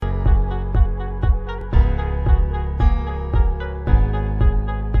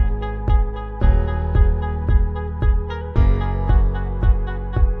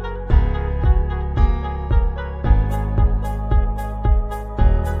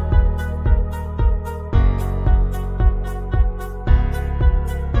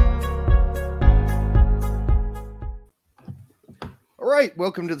right,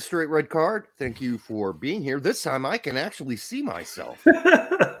 welcome to the Straight Red Card. Thank you for being here. This time I can actually see myself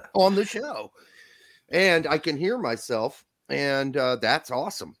on the show, and I can hear myself, and that's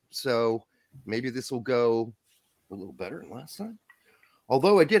awesome. So maybe this will go a little better than last time.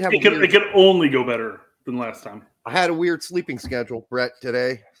 Although I did have it could only go better than last time. I had a weird sleeping schedule, Brett,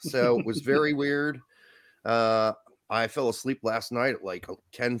 today, so it was very weird. I fell asleep last night at like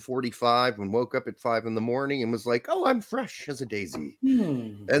 10:45 and woke up at 5 in the morning and was like, oh, I'm fresh as a daisy.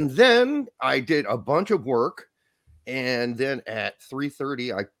 And then I did a bunch of work. And then at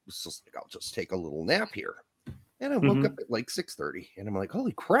 3:30, I was just like, I'll just take a little nap here. And I woke up at like 6:30 and I'm like,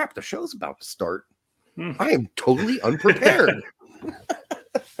 holy crap, the show's about to start. I am totally unprepared.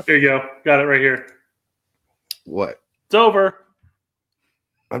 There you go. Got it right here. What? It's over.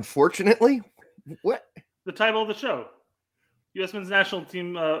 Unfortunately? What? The title of the show. U.S. Men's National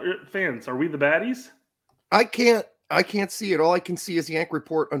Team fans. Are we the baddies? I can't see it. All I can see is Yank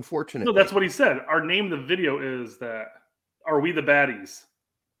Report, unfortunately. No, that's what he said. Our name of the video is that. Are we the baddies?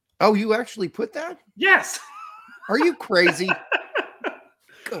 Oh, you actually put that? Yes. Are you crazy?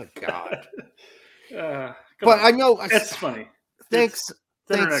 Good God. But I know. It's funny. Thanks.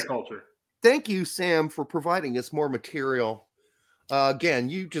 It's internet culture. Thank you, Sam, for providing us more material. Again,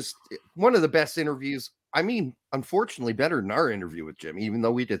 you just one of the best interviews. I mean, unfortunately, better than our interview with Jimmy, even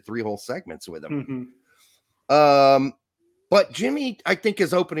though we did 3 whole segments with him. But Jimmy, I think,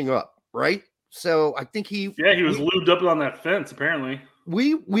 is opening up, right? So I think he was lubed up on that fence. Apparently,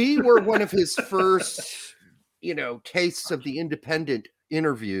 we were one of his first, tastes of the independent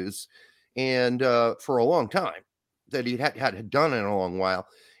interviews, and for a long time that he had done in a long while.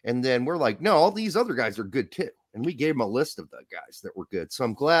 And then we're like, no, all these other guys are good too. And we gave him a list of the guys that were good. So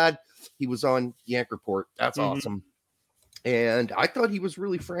I'm glad he was on Yank Report. That's awesome. And I thought he was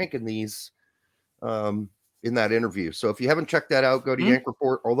really frank in these, in that interview. So if you haven't checked that out, go to Yank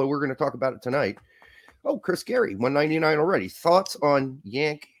Report. Although we're going to talk about it tonight. Oh, Chris Gary, 199 already. Thoughts on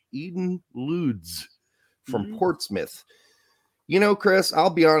Yank Eden Ludes from Portsmouth? Chris, I'll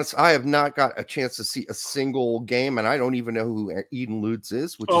be honest. I have not got a chance to see a single game, and I don't even know who Eden Ludes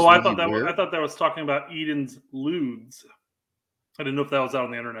is. I thought that was talking about Eden's Ludes. I didn't know if that was out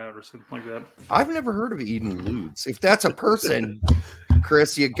on the internet or something like that. I've never heard of Eden Ludes. If that's a person,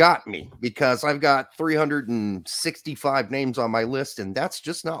 Chris, you got me, because I've got 365 names on my list, and that's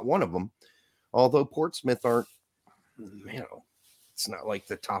just not one of them. Although Portsmouth aren't, it's not like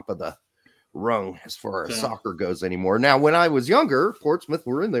the top of the rung as far as soccer goes anymore. Now, when I was younger, Portsmouth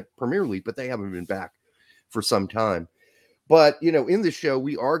were in the Premier League, but they haven't been back for some time. But, in the show,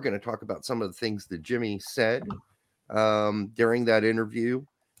 we are going to talk about some of the things that Jimmy said during that interview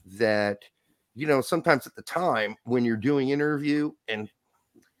that, sometimes at the time when you're doing interview and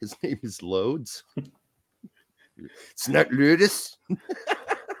his name is Loads. It's not Ludus.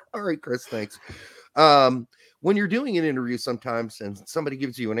 All right, Chris, thanks. When you're doing an interview sometimes and somebody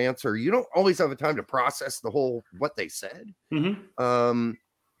gives you an answer, you don't always have a time to process the whole what they said. And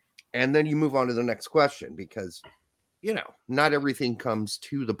then you move on to the next question because, not everything comes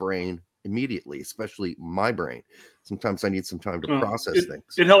to the brain immediately, especially my brain. Sometimes I need some time to process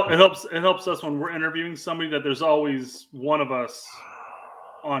things. It helps us when we're interviewing somebody that there's always one of us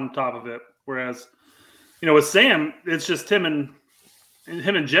on top of it. Whereas, with Sam, it's just him and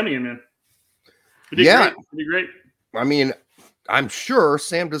Jimmy, and it'd be great. I mean, I'm sure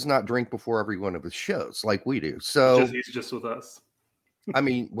Sam does not drink before every one of his shows like we do. So he's just with us. I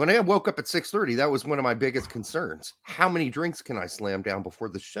mean, when I woke up at 6:30, that was one of my biggest concerns. How many drinks can I slam down before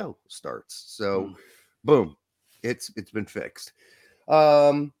the show starts? So, boom, it's been fixed.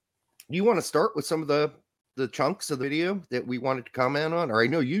 You want to start with some of the chunks of the video that we wanted to comment on, or I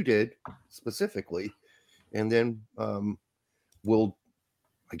know you did specifically, and then we'll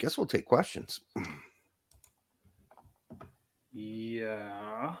take questions.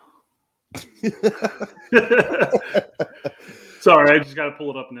 Yeah. Sorry, I just got to pull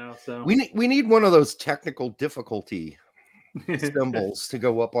it up now. So we need one of those technical difficulty symbols to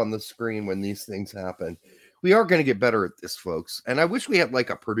go up on the screen when these things happen. We are going to get better at this, folks. And I wish we had like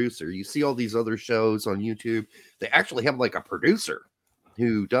a producer. You see all these other shows on YouTube. They actually have like a producer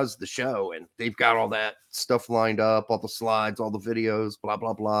who does the show, and they've got all that stuff lined up, all the slides, all the videos, blah,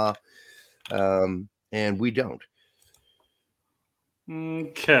 blah, blah. And we don't.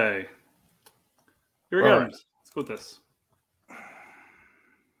 Okay. Here we go. Right. Let's go with this.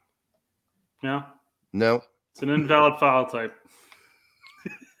 Yeah? No. It's an invalid file type.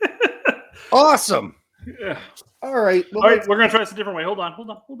 Awesome. Yeah. All right. Well, all right, we're going to try this a different way. Hold on.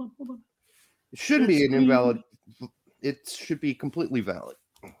 It shouldn't be an invalid. It should be completely valid.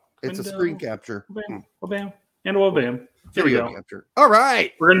 It's a screen capture. Bam. And we'll obey him. Here we go, New Hampshire. All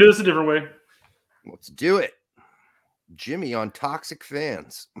right. We're going to do this a different way. Let's do it. Jimmy on toxic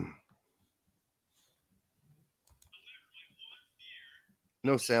fans.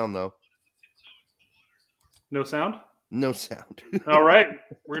 No sound, though. No sound? No sound. All right.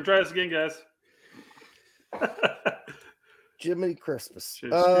 We're going to try this again, guys. Jiminy Christmas.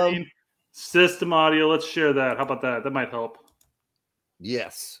 System audio. Let's share that. How about that? That might help.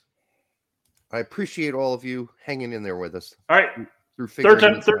 Yes. I appreciate all of you hanging in there with us. All right. Through third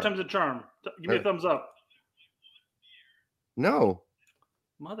time's a charm. Give me a thumbs up. No.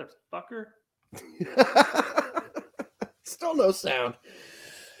 Motherfucker. Still no sound.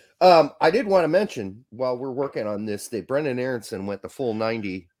 I did want to mention while we're working on this that Brendan Aronson went the full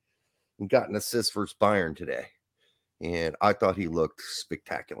 90 and got an assist versus Bayern today. And I thought he looked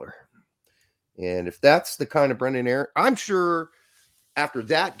spectacular. And if that's the kind of Brendan Aronson, I'm sure after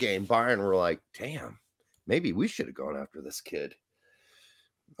that game, Bayern were like, damn, maybe we should have gone after this kid.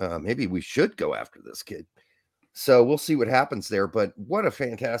 Maybe we should go after this kid. So we'll see what happens there. But what a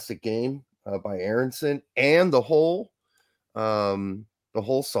fantastic game by Aronson and the whole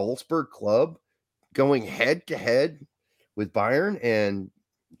Salzburg club going head to head with Bayern and,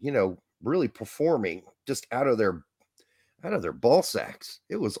 really performing just out of their ball sacks.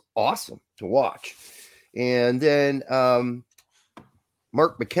 It was awesome to watch. And then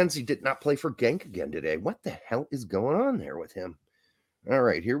Mark McKenzie did not play for Genk again today. What the hell is going on there with him? All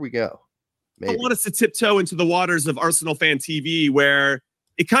right, here we go. Maybe. I want us to tiptoe into the waters of Arsenal Fan TV, where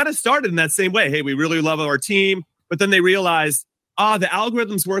it kind of started in that same way. Hey, we really love our team, but then they realized, the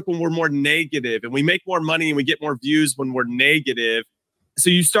algorithms work when we're more negative, and we make more money and we get more views when we're negative. So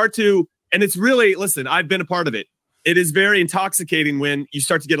you start to, and it's really, listen, I've been a part of it. It is very intoxicating when you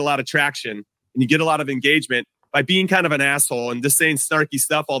start to get a lot of traction and you get a lot of engagement by being kind of an asshole and just saying snarky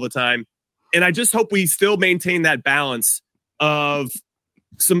stuff all the time. And I just hope we still maintain that balance of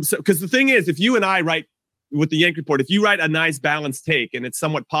because the thing is, if you and I write with the Yank Report, if you write a nice balanced take and it's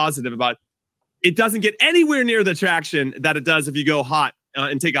somewhat positive about it, doesn't get anywhere near the traction that it does if you go hot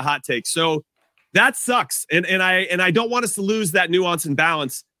and take a hot take. So that sucks. And I don't want us to lose that nuance and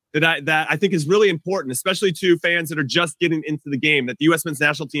balance that I think is really important, especially to fans that are just getting into the game, that the U.S. men's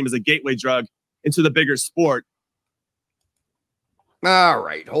national team is a gateway drug into the bigger sport. All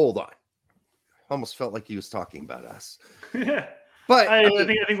right, hold on. Almost felt like he was talking about us. Yeah. But I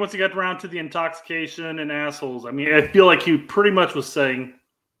think once he got around to the intoxication and assholes, I feel like he pretty much was saying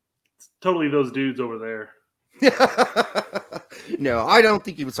it's totally those dudes over there. No, I don't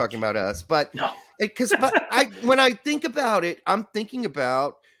think he was talking about us, but no, when I think about it, I'm thinking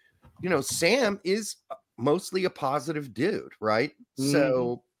about, Sam is mostly a positive dude, right? Mm-hmm.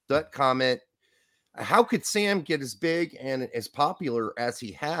 So that comment, how could Sam get as big and as popular as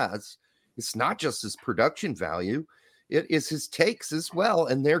he has? It's not just his production value. It is his takes as well,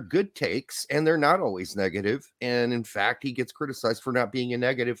 and they're good takes, and they're not always negative. And in fact, he gets criticized for not being a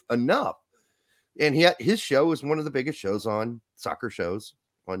negative enough. And yet his show is one of the biggest shows on soccer shows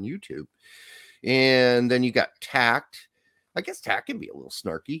on YouTube. And then you got Tact. I guess Tact can be a little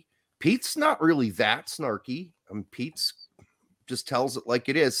snarky. Pete's not really that snarky. Pete's just tells it like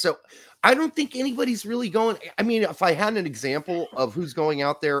it is. So I don't think anybody's really going. If I had an example of who's going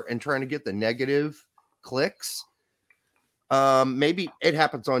out there and trying to get the negative clicks, maybe it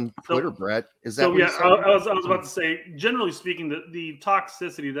happens on Twitter, Brett. Is that so? Yeah, I was about to say. Generally speaking, the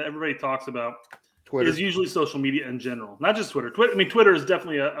toxicity that everybody talks about Twitter is usually social media in general, not just Twitter. Twitter is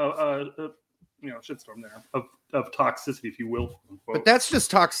definitely a shitstorm there of toxicity, if you will. But that's just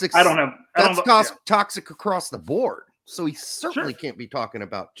toxic. Toxic across the board. So he certainly can't be talking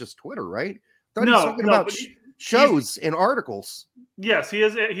about just Twitter, right? He's talking about shows and articles. Yes, he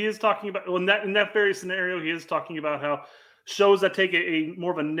is. He is talking about in that very scenario. He is talking about how shows that take a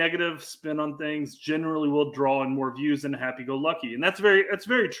more of a negative spin on things generally will draw in more views than happy-go-lucky, and that's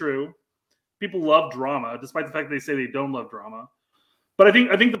very true. People love drama, despite the fact that they say they don't love drama. But I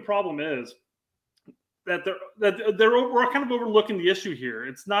think the problem is that we're kind of overlooking the issue here.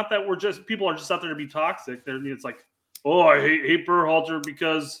 It's not that people are just out there to be toxic. It's like, oh, I hate Berhalter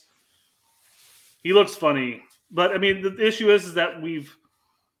because he looks funny. But the issue is that we've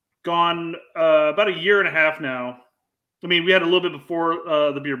gone about a year and a half now. We had a little bit before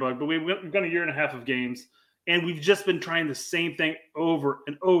the beer bug, but we've gone a year and a half of games, and we've just been trying the same thing over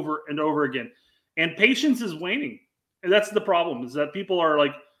and over and over again. And patience is waning. And that's the problem, is that people are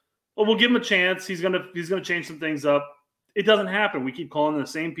like, well, we'll give him a chance. He's gonna change some things up. It doesn't happen. We keep calling the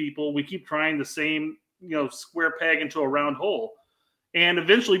same people. We keep trying the same, square peg into a round hole. And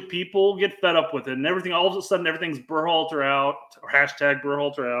eventually people get fed up with it. And all of a sudden, everything's Berhalter out, or hashtag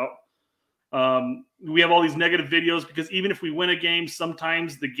Berhalter out. We have all these negative videos because even if we win a game,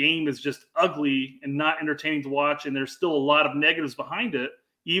 sometimes the game is just ugly and not entertaining to watch, and there's still a lot of negatives behind it,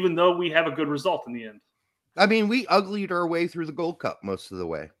 even though we have a good result in the end. I mean, we uglied our way through the Gold Cup most of the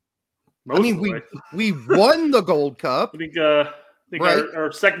way. We won the Gold Cup. I think right?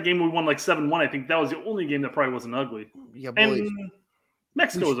 our second game we won like 7-1. I think that was the only game that probably wasn't ugly. Yeah, and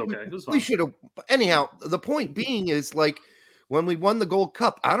Mexico was okay. It was fine. We should have. Anyhow, the point being is like when we won the Gold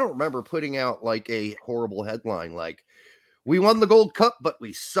Cup, I don't remember putting out like a horrible headline like we won the Gold Cup, but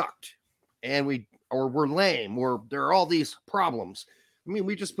we sucked, and we're lame, or there are all these problems. I mean,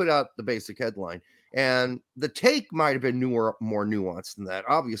 we just put out the basic headline. And the take might have been more nuanced than that.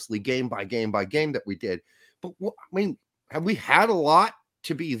 Obviously, game by game by game that we did. But I mean, have we had a lot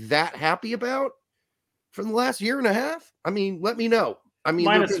to be that happy about for the last year and a half? I mean, let me know. I mean,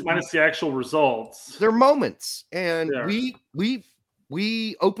 minus the actual results. They're moments, and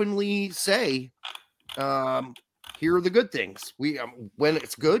we openly say, here are the good things. We when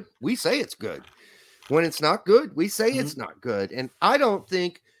it's good, we say it's good. When it's not good, we say it's not good. And I don't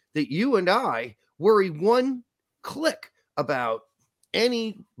think that you and I worry one click about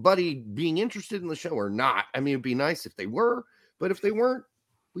anybody being interested in the show or not. I mean, it'd be nice if they were, but if they weren't,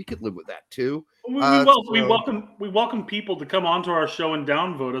 we could live with that too. We welcome people to come onto our show and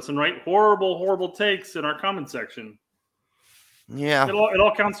downvote us and write horrible takes in our comment section. Yeah, it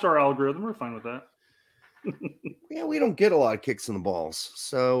all counts to our algorithm. We're fine with that. Yeah, we don't get a lot of kicks in the balls,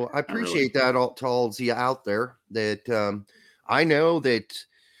 so I appreciate that to all of you out there. That I know that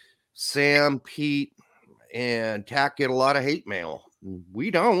Sam, Pete, and Tack get a lot of hate mail.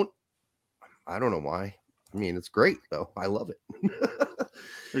 We don't. I don't know why. I mean, it's great though. I love it.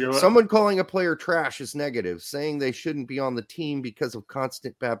 Someone calling a player trash is negative. Saying they shouldn't be on the team because of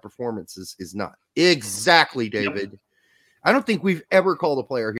constant bad performances is not. Exactly, David. Yep. I don't think we've ever called a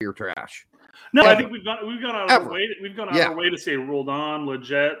player here trash. No, ever. I think we've gone out of our way. We've gone out of our way to say Roldan,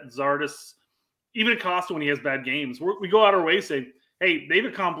 Leggett, Zardes, even Acosta when he has bad games. We go out of our way to say, hey, they've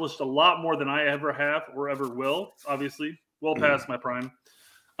accomplished a lot more than I ever have or ever will. Obviously, well past my prime.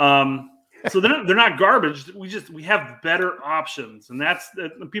 So they're not garbage. We have better options, and that's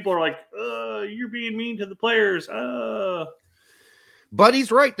people are like, you're being mean to the players.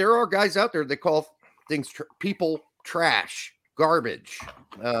 Buddy's right. There are guys out there that call things people trash, garbage.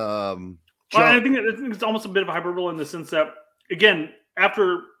 I think it's almost a bit of a hyperbole in the sense that, again,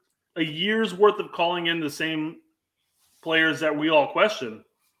 after a year's worth of calling in the same players that we all question,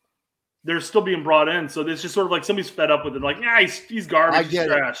 they're still being brought in. So it's just sort of like somebody's fed up with it. Like, he's garbage, he's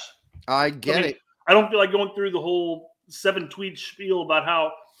trash. I get it. I don't feel like going through the whole 7-tweet spiel about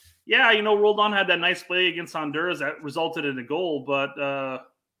how, Roldan had that nice play against Honduras that resulted in a goal,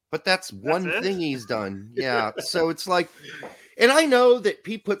 but that's one thing he's done. Yeah. So it's like, and I know that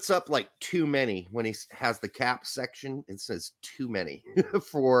he puts up like too many when he has the cap section. It says too many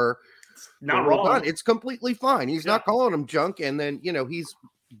for not wrong. It's completely fine. He's not calling him junk. And then, he's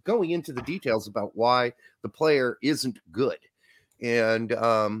going into the details about why the player isn't good. And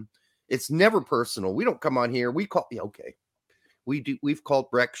it's never personal. We don't come on here. We call, we've called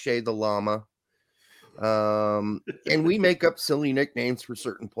Breck Shea the llama. And we make up silly nicknames for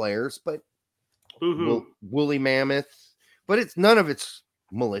certain players, but Woolly Mammoth. But none of it's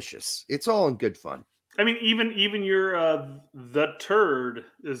malicious. It's all in good fun. I mean, even your the turd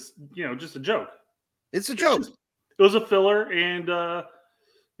is just a joke. It's a joke. It was a filler, and a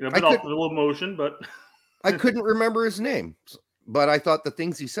bit off the little motion, but I couldn't remember his name. But I thought the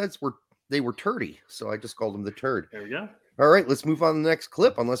things he said were turdy, so I just called him the turd. There we go. All right, let's move on to the next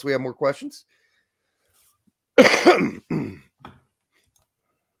clip, unless we have more questions.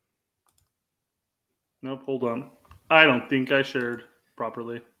 Nope, hold on. I don't think I shared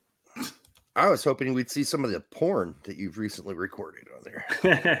properly. I was hoping we'd see some of the porn that you've recently recorded on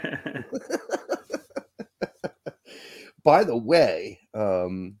there. By the way,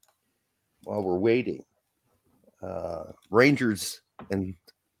 while we're waiting, Rangers and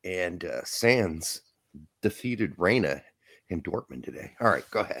Sands defeated Reyna in Dortmund today. All right,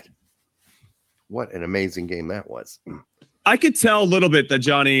 go ahead. What an amazing game that was. I could tell a little bit that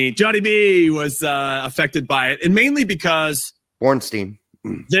Johnny B was affected by it, and mainly because Bornstein.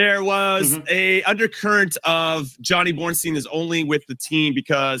 There was a undercurrent of Johnny Bornstein is only with the team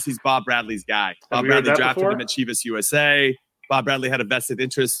because he's Bob Bradley's guy. Bob Bradley drafted him at Chivas USA. Bob Bradley had a vested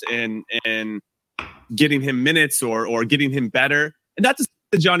interest in getting him minutes or getting him better. And not to say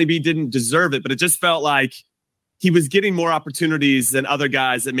that Johnny B didn't deserve it, but it just felt like he was getting more opportunities than other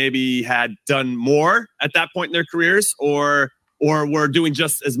guys that maybe had done more at that point in their careers or were doing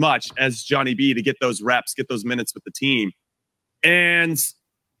just as much as Johnny B to get those reps, get those minutes with the team. And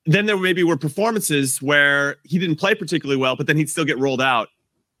then there maybe were performances where he didn't play particularly well, but then he'd still get rolled out.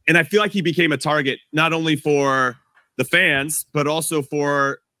 And I feel like he became a target not only for the fans, but also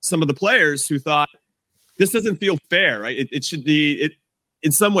for some of the players who thought this doesn't feel fair, right? It should be,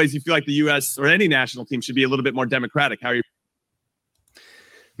 in some ways, you feel like the U.S. or any national team should be a little bit more democratic. How are you?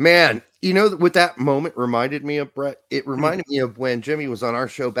 Man, what that moment reminded me of, Brett? It reminded me of when Jimmy was on our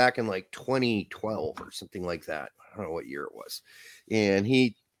show back in like 2012 or something like that. I don't know what year it was. And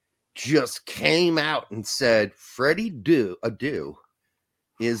he just came out and said, Freddie Adu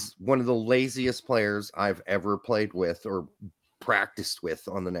is one of the laziest players I've ever played with or practiced with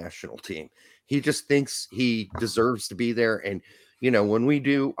on the national team. He just thinks he deserves to be there. And, when we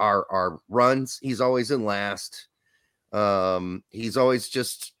do our runs, he's always in last. He's always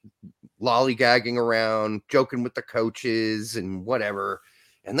just lollygagging around, joking with the coaches and whatever.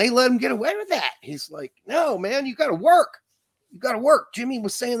 And they let him get away with that. He's like, no, man, you got to work. You got to work. Jimmy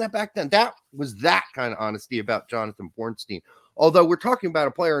was saying that back then. That was that kind of honesty about Jonathan Bornstein. Although we're talking about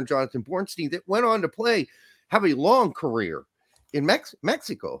a player in Jonathan Bornstein that went on to have a long career in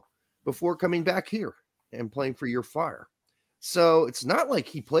Mexico before coming back here and playing for your Fire. So it's not like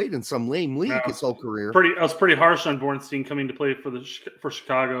he played in some lame league his whole career. I was pretty harsh on Bornstein coming to play for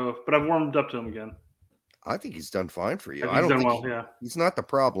Chicago, but I've warmed up to him again. I think he's done fine for you. I don't think he's not the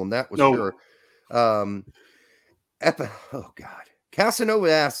problem. That was sure. Oh God.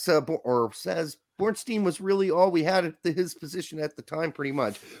 Casanova asks or says Bornstein was really all we had at his position at the time, pretty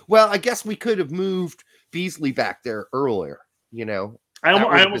much. Well, I guess we could have moved Beasley back there earlier.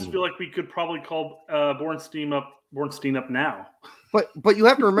 I almost feel like we could probably call Bornstein up now. But you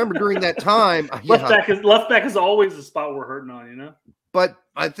have to remember during that time, left back is always the spot we're hurting on, But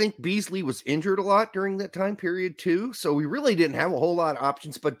I think Beasley was injured a lot during that time period too, so we really didn't have a whole lot of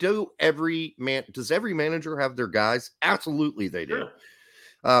options. But does every manager have their guys? Absolutely, they do.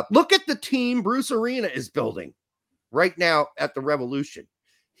 Sure. Look at the team Bruce Arena is building right now at the Revolution.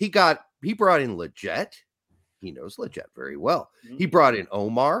 He brought in Leggett. He knows Leggett very well. Mm-hmm. He brought in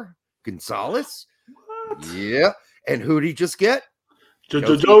Omar Gonzalez. What? Yeah. And who'd he just get?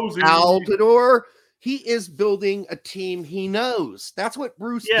 Altidore. He is building a team he knows. That's what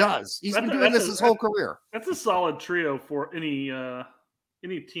Bruce does. He's been doing this his whole career. That's a solid trio for any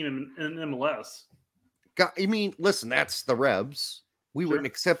team in MLS. Listen, that's the Rebs. We wouldn't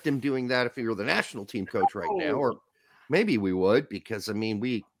accept him doing that if he were the national team coach right now, or maybe we would, because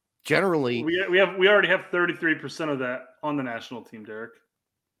we generally we already have 33% of that on the national team, Derek.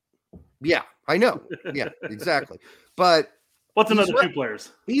 Yeah, I know. Yeah, exactly. But what's another two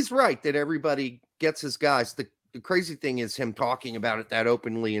players? He's right that everybody gets his guys. The crazy thing is him talking about it that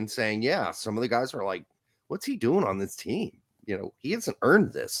openly and saying, yeah, some of the guys are like, what's he doing on this team? He hasn't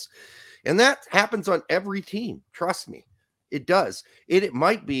earned this. And that happens on every team. Trust me, it does. It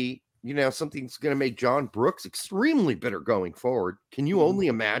might be, something's going to make John Brooks extremely bitter going forward. Can you only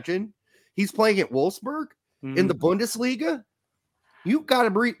imagine? He's playing at Wolfsburg in the Bundesliga. You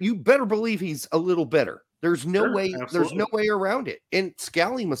better believe he's a little bitter. There's no way. Absolutely. There's no way around it. And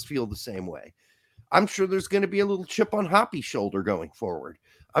Scally must feel the same way. I'm sure there's going to be a little chip on Hoppy's shoulder going forward.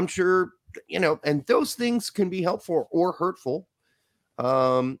 I'm sure, and those things can be helpful or hurtful.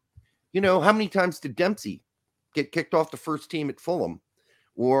 How many times did Dempsey get kicked off the first team at Fulham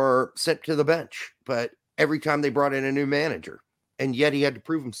or sent to the bench? But every time they brought in a new manager, and yet he had to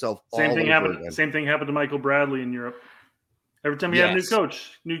prove himself. Same thing happened to Michael Bradley in Europe. Every time he had a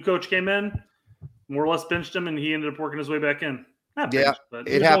new coach came in, more or less benched him, and he ended up working his way back in. Not benched, but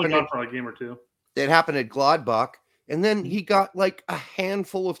it happened only for a game or two. It happened at Gladbach, and then he got like a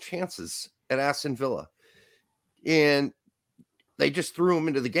handful of chances at Aston Villa, and they just threw him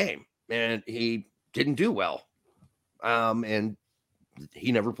into the game, and he didn't do well, and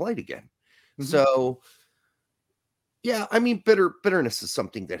he never played again. Mm-hmm. So, yeah, bitterness is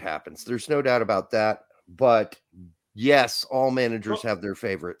something that happens. There's no doubt about that, but. Yes, all managers have their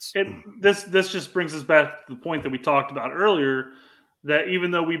favorites. This just brings us back to the point that we talked about earlier, that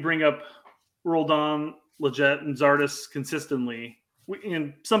even though we bring up Roldan, Leggett, and Zardes consistently,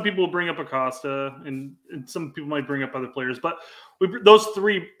 and some people will bring up Acosta, and some people might bring up other players, but those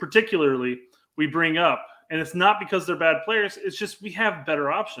three particularly we bring up, and it's not because they're bad players. It's just we have better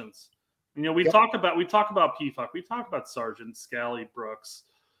options. We talk about PFUC, we talk about Sargent, Scally, Brooks.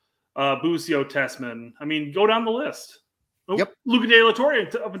 Busio, Tessman. Go down the list. Yep. Luca De La Torre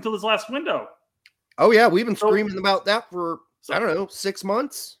up until this last window. Oh yeah, we've been screaming about that for 6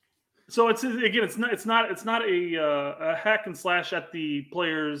 months. So it's not a hack and slash at the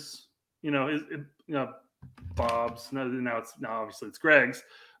players. Bob's. Now obviously it's Greg's,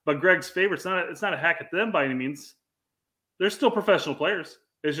 but Greg's favorite. It's not a hack at them by any means. They're still professional players.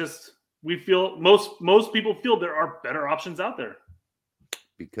 It's just we feel most people feel there are better options out there.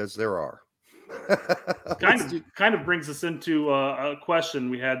 Because there are. kind of brings us into a question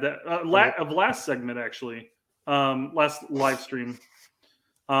we had that of last segment actually, last live stream.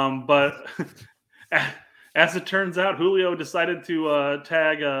 But as it turns out, Julio decided to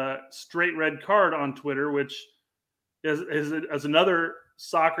tag a straight red card on Twitter, which is another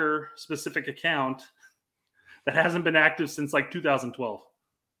soccer specific account that hasn't been active since like 2012.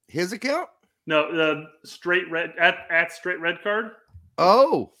 His account? No, the straight red at straight red card.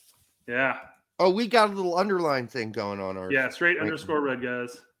 Oh, yeah. Oh, we got a little underline thing going on. Yeah, straight underscore red,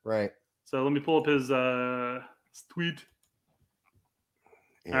 guys. Right. So let me pull up his tweet.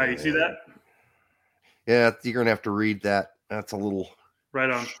 Yeah. All right, you see that? Yeah, you're going to have to read that. That's a little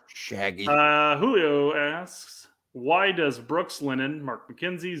right on shaggy. Julio asks, why does Brooks, Lennon, Mark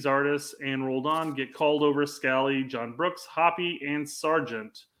McKenzie, Zardes, and Roldan get called over Scally, John Brooks, Hoppy, and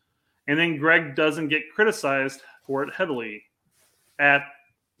Sargent? And then Greg doesn't get criticized for it heavily at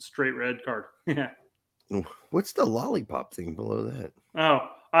straight red card. What's the lollipop thing below that? Oh,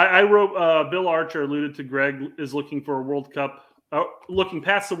 I wrote Bill Archer alluded to Greg is looking for a World Cup, looking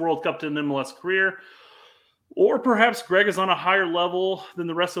past the World Cup to an MLS career. Or perhaps Greg is on a higher level than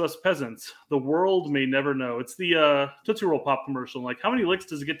the rest of us peasants. The world may never know. It's the Tootsie Roll Pop commercial. Like, how many licks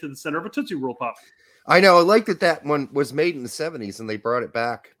does it get to the center of a Tootsie Roll Pop? I know. I like that one was made in the 70s and they brought it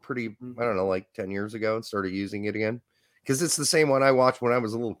back pretty, I don't know, like 10 years ago and started using it again. Because it's the same one I watched when I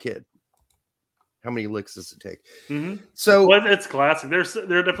was a little kid. How many licks does it take? Mm-hmm. So well, it's classic. There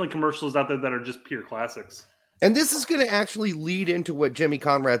are definitely commercials out there that are just pure classics. And this is going to actually lead into what Jimmy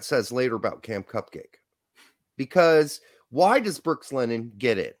Conrad says later about Camp Cupcake. Because why does Brooks Lennon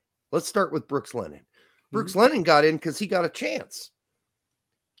get in? Let's start with Brooks Lennon. Brooks Lennon got in because he got a chance.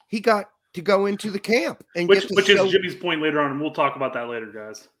 He got to go into the camp. And which is Jimmy's point later on, and we'll talk about that later,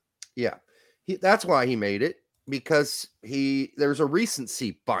 guys. Yeah. That's why he made it, because there's a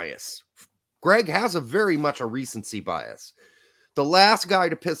recency bias. Greg has very much a recency bias. The last guy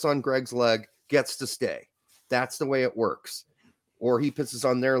to piss on Greg's leg gets to stay. That's the way it works. Or he pisses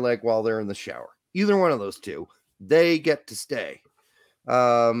on their leg while they're in the shower. Either one of those two, they get to stay.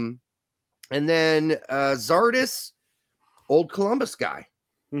 And then Zardes, old Columbus guy,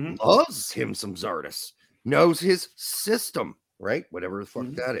 loves him some Zardes, knows his system, right? Whatever the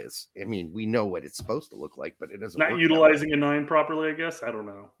fuck that is. I mean, we know what it's supposed to look like, but it doesn't. Not utilizing a 9 properly, I guess. I don't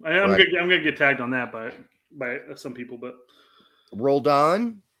know. I'm gonna get tagged on that by some people, but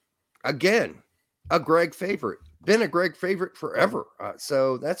Roldan, again, a Greg favorite. Been a Greg favorite forever.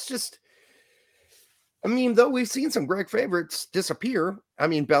 So that's just. I mean, though we've seen some Greg favorites disappear. I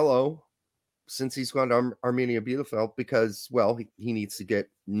mean, Bello, since he's gone to Armenia Bielefeld, because, well, he needs to get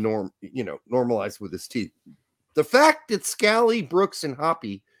normalized with his teeth. The fact that Scally, Brooks, and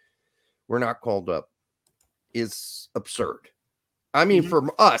Hoppy were not called up is absurd. I mean,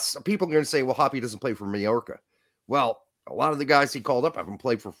 for us, people are going to say, well, Hoppy doesn't play for Mallorca. Well, a lot of the guys he called up haven't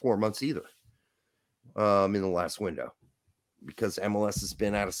played for 4 months either in the last window, because MLS has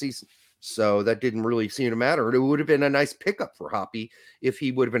been out of season. So that didn't really seem to matter. It would have been a nice pickup for Hoppy if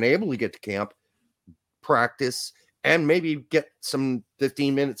he would have been able to get to camp, practice, and maybe get some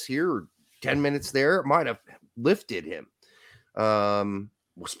 15 minutes here or 10 minutes there. It might have lifted him,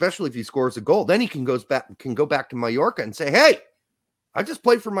 especially if he scores a goal. Then he can go back to Mallorca and say, hey, I just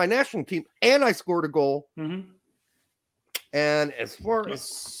played for my national team and I scored a goal. And as far as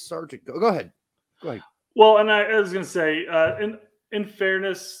Sargent, go ahead. Well, and I was going to say, in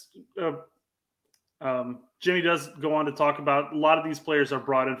fairness, Jimmy does go on to talk about a lot of these players are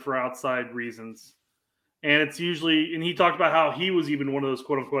brought in for outside reasons. And it's usually, and he talked about how he was even one of those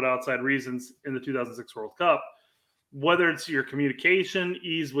quote unquote outside reasons in the 2006 World Cup, whether it's your communication,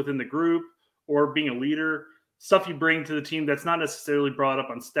 ease within the group, or being a leader, stuff you bring to the team that's not necessarily brought up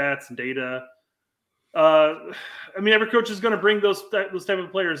on stats and data. I mean, every coach is going to bring those type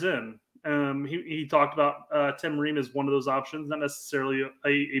of players in. He talked about Tim Ream as one of those options, not necessarily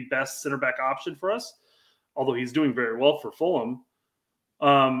a best center back option for us, although he's doing very well for Fulham.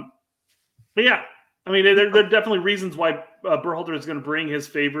 But yeah, I mean, there are definitely reasons why Berhalter is going to bring his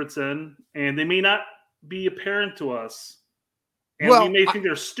favorites in, and they may not be apparent to us. And we may think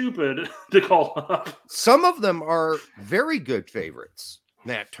they're stupid to call up. Some of them are very good favorites.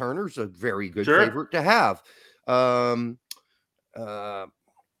 Matt Turner's a very good favorite to have.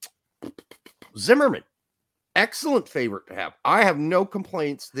 Zimmerman, excellent favorite to have. I have no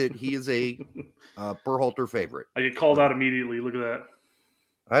complaints that he is a Berhalter favorite. I get called out immediately. Look at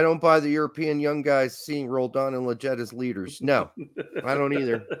I don't buy the European young guys seeing Roldan and Leggett as leaders. No, I don't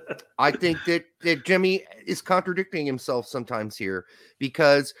either. I think that Jimmy is contradicting himself sometimes here,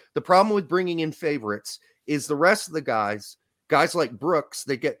 because the problem with bringing in favorites is the rest of the guys like Brooks,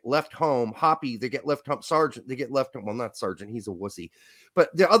 they get left home. Hoppy, they get left home. Sargent, they get left home. Well, not Sargent, he's a wussy.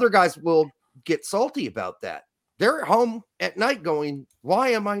 But the other guys will get salty about that. They're at home at night going, why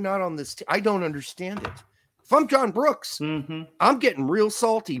am I not on this team? I don't understand it. If I'm John Brooks, I'm getting real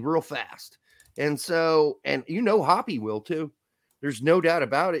salty real fast. And so, and Hoppy will too. There's no doubt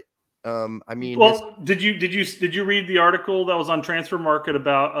about it. I mean, well, did you read the article that was on Transfer Market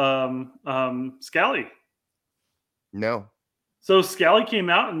about Scally? No. So Scally came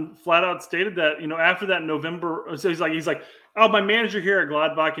out and flat out stated that, after that November, so he's like, oh, my manager here at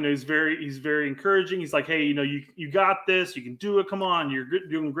Gladbach, he's very encouraging. He's like, hey, you got this, you can do it. Come on, you're good,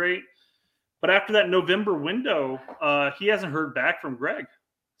 doing great. But after that November window, he hasn't heard back from Greg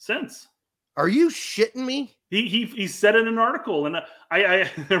since. Are you shitting me? He said in an article, and I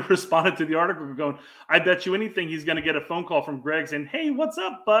responded to the article going, I bet you anything he's going to get a phone call from Greg saying, hey, what's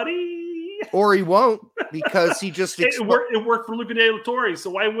up, buddy? Or he won't, because he just... It worked for Luca De La Torre,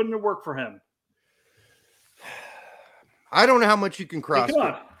 so why wouldn't it work for him? I don't know how much you can cross. Hey, come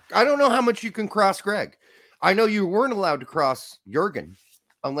on. I don't know how much you can cross Greg. I know you weren't allowed to cross Jurgen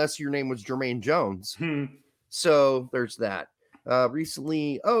unless your name was Jermaine Jones. So there's that.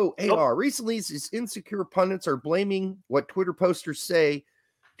 Recently, these insecure pundits are blaming what Twitter posters say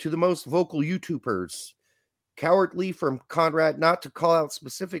to the most vocal YouTubers. Cowardly from Conrad not to call out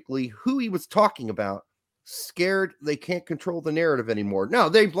specifically who he was talking about. Scared they can't control the narrative anymore. No,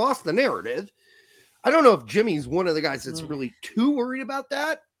 they've lost the narrative. I don't know if Jimmy's one of the guys that's really too worried about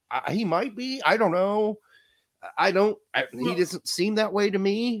that. He might be. I don't know. He doesn't seem that way to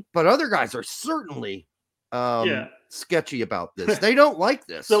me, but other guys are certainly sketchy about this. They don't like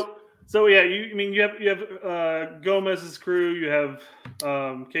this. So yeah, you have Gomez's crew, you have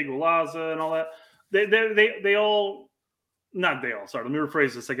Keigulaza and all that. They all, not they all. Sorry, let me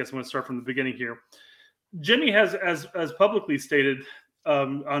rephrase this. I guess I'm going to start from the beginning here. Jimmy has, as publicly stated,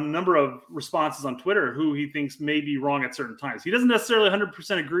 a number of responses on Twitter who he thinks may be wrong at certain times. He doesn't necessarily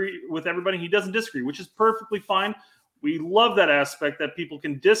 100% agree with everybody. He doesn't disagree, which is perfectly fine. We love that aspect, that people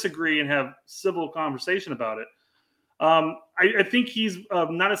can disagree and have civil conversation about it. I think he's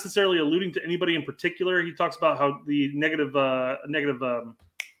not necessarily alluding to anybody in particular. He talks about how the negative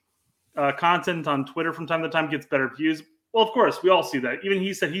content on Twitter from time to time gets better views. Well, of course, we all see that. Even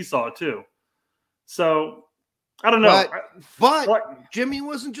he said he saw it too. So I don't know. But Jimmy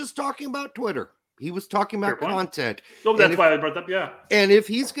wasn't just talking about Twitter. He was talking about content. So that's why I brought that up. Yeah. And if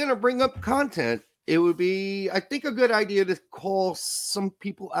he's going to bring up content, it would be, I think, a good idea to call some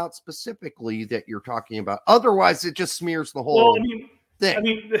people out specifically that you're talking about. Otherwise, it just smears the whole thing. I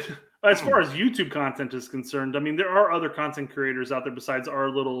mean, as far as YouTube content is concerned, there are other content creators out there besides our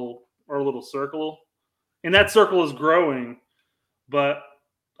little circle, and that circle is growing. But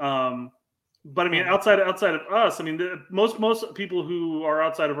outside of us, most people who are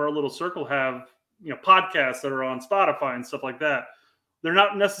outside of our little circle have podcasts that are on Spotify and stuff like that. They're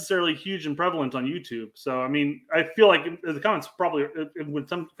not necessarily huge and prevalent on YouTube. So, I feel like the comments probably, when it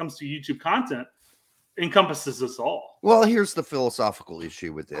comes to YouTube content, encompasses us all. Well, here's the philosophical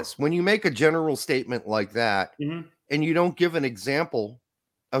issue with this. When you make a general statement like that, and you don't give an example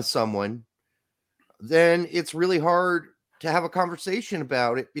of someone, then it's really hard to have a conversation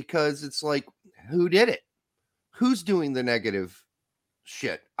about it, because it's like, who did it? Who's doing the negative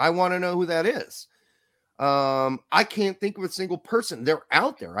shit? I want to know who that is. I can't think of a single person. They're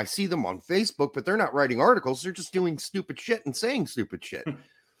out there. I see them on Facebook, but they're not writing articles. They're just doing stupid shit and saying stupid shit.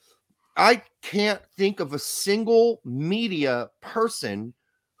 I can't think of a single media person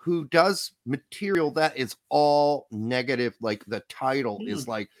who does material that is all negative. Like the title is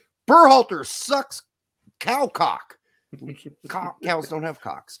like, Berhalter sucks cow cock. Cows don't have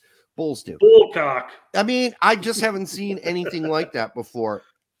cocks. Bulls do. Bullcock. I just haven't seen anything like that before.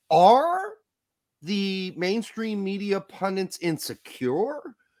 Are the mainstream media pundits insecure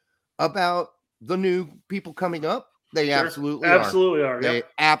about the new people coming up? They absolutely are. They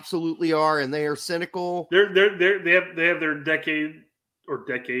absolutely are, and they are cynical. They have their decades,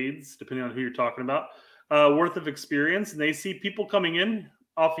 depending on who you're talking about, worth of experience, and they see people coming in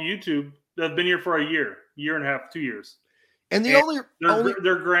off of YouTube that have been here for a year and a half, 2 years, and they're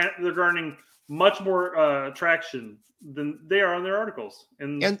garnering much more traction than they are on their articles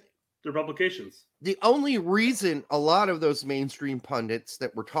and their publications. The only reason a lot of those mainstream pundits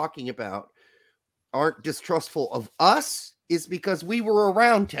that we're talking about aren't distrustful of us is because we were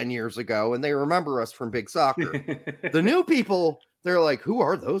around 10 years ago and they remember us from Big Soccer. The new people They're like, who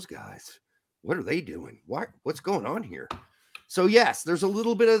are those guys? What are they doing? What's going on here? So yes, there's a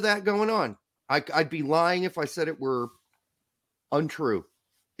little bit of that going on. I'd be lying if I said it were untrue.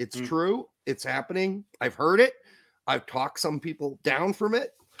 It's true. It's happening. I've heard it. I've talked some people down from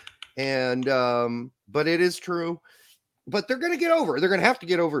it. And but it is true. But they're going to get over it. They're going to have to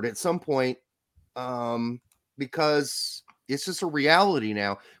get over it at some point because it's just a reality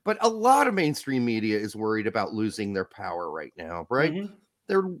now. But a lot of mainstream media is worried about losing their power right now, right?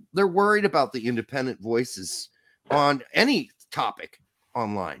 Mm-hmm. They're worried about the independent voices on any topic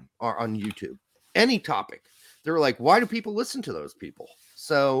online or on YouTube. Any topic. They're like, why do people listen to those people?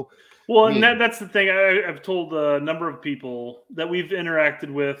 So, well, and that's the thing. I've told a number of people that we've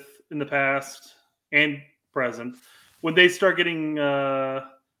interacted with in the past and present, when they start getting a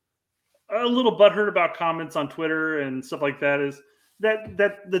little butthurt about comments on Twitter and stuff like that, is that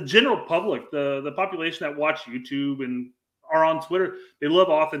the general public, the population that watch YouTube and are on Twitter, they love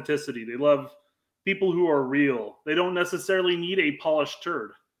authenticity. They love people who are real. They don't necessarily need a polished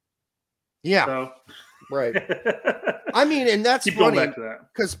turd. Yeah. So. Right. I mean, and that's Keep funny going back to that.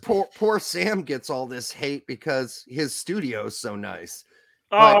 because poor Sam gets all this hate because his studio is so nice.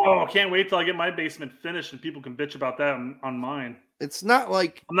 Oh, can't wait till I get my basement finished and people can bitch about that on mine. It's not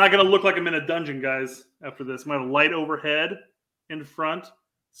like I'm not going to look like I'm in a dungeon, guys, after this. I'm going to have light overhead in front,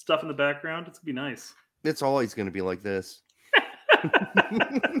 stuff in the background. It's going to be nice. It's always going to be like this.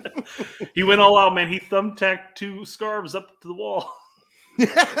 He went all out, man. He thumbtacked 2 scarves up to the wall.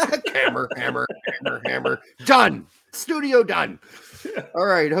 hammer. Done. Studio done. All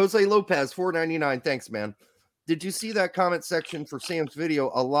right. Jose Lopez, $4.99. Thanks, man. Did you see that comment section for Sam's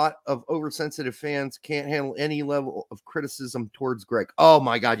video? A lot of oversensitive fans can't handle any level of criticism towards Greg. Oh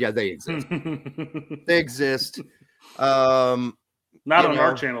my God. Yeah, they exist. They exist. Not on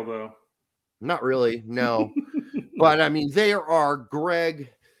our channel, though. Not really. No. But I mean, there are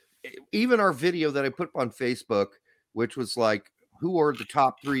Greg, even our video that I put up on Facebook, which was like, who are the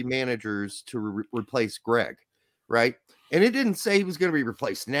top 3 managers to replace Greg, right? And it didn't say he was going to be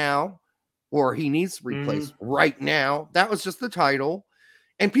replaced now or he needs to be replaced right now. That was just the title.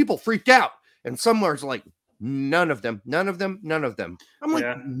 And people freaked out. And some are like, none of them. I'm like,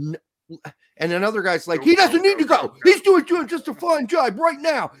 and another guy's like, he doesn't need to go. He's doing just a fine job right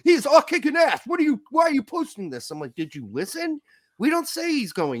now. He is all kicking ass. Why are you posting this? I'm like, did you listen? We don't say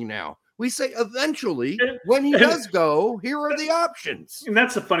he's going now. We say eventually, when he does go, here are the options. And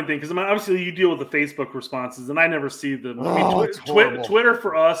that's the funny thing, because obviously you deal with the Facebook responses, and I never see them. Oh, Twitter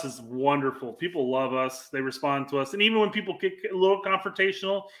for us is wonderful. People love us. They respond to us. And even when people get a little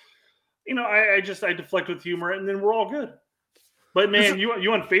confrontational, I deflect with humor, and then we're all good. But man, you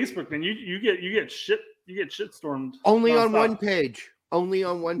on Facebook, man, you get shit stormed. Only on one page.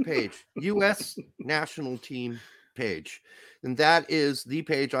 U.S. national team page. And that is the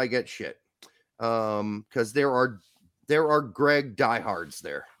page I get shit. Because there are Greg diehards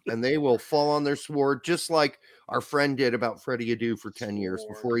there, and they will fall on their sword, just like our friend did about Freddie Adu for 10 years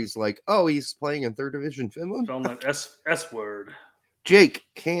before he's like, oh, he's playing in 3rd Division Finland. On that S word. Jake,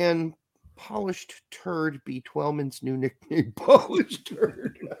 can Polished Turd be Twelman's new nickname? Polished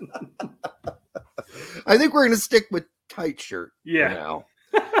Turd. I think we're going to stick with Tight Shirt for now.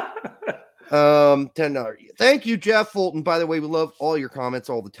 $10. Thank you, Jeff Fulton. By the way, we love all your comments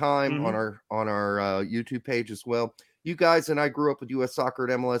all the time on our YouTube page as well. You guys and I grew up with U.S. soccer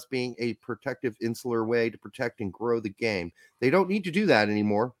and MLS being a protective, insular way to protect and grow the game. They don't need to do that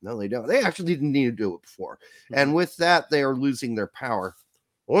anymore. No, they don't. They actually didn't need to do it before. And with that, they are losing their power.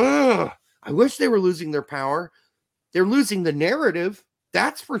 Ugh, I wish they were losing their power. They're losing the narrative,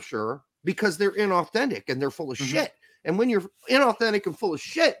 that's for sure, because they're inauthentic and they're full of shit. And when you're inauthentic and full of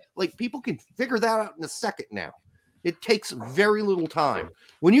shit, like, people can figure that out in a second now. It takes very little time.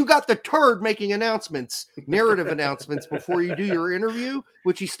 When you got the turd making announcements, narrative announcements before you do your interview,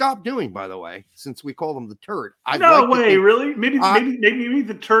 which he stopped doing, by the way, since we call him the turd. Really? Maybe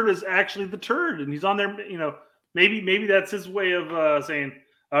the turd is actually the turd, and he's on there. Maybe that's his way of saying,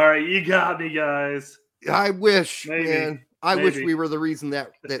 "All right, you got me, guys." I wish, man. I wish we were the reason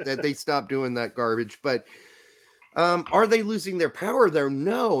that they stopped doing that garbage, but. Are they losing their power there?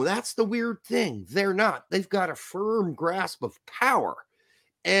 No, that's the weird thing. They're not. They've got a firm grasp of power.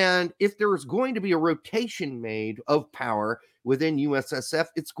 And if there is going to be a rotation made of power within USSF,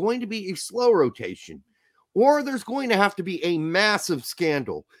 it's going to be a slow rotation. Or there's going to have to be a massive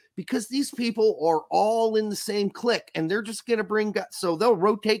scandal because these people are all in the same clique and they're just going to bring guys. So they'll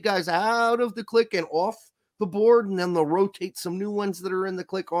rotate guys out of the clique and off the board, and then they'll rotate some new ones that are in the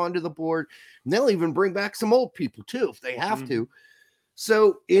clique onto the board, and they'll even bring back some old people too if they have to.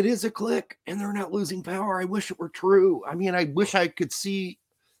 So it is a click, and they're not losing power. I wish it were true. I mean, I wish I could see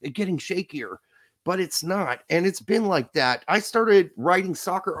it getting shakier, but it's not. And it's been like that. I started writing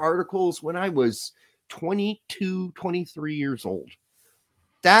soccer articles when I was 22, 23 years old.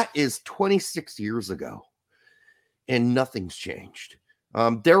 That is 26 years ago, and nothing's changed.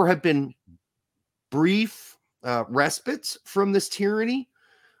 There have been brief respites from this tyranny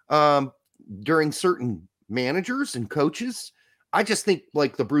during certain managers and coaches. I just think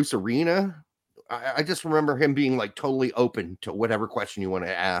like the Bruce Arena, I just remember him being like totally open to whatever question you want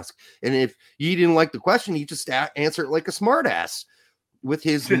to ask. And if you didn't like the question, he just answer it like a smart ass with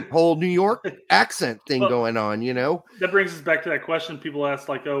his whole New York accent thing going on, you know? That brings us back to that question people ask,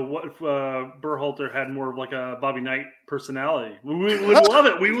 like, oh, what if Berhalter had more of like a Bobby Knight personality? We would love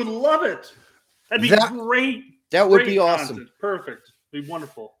it. We would love it. That'd be great. That would be awesome. Content. Perfect. It'd be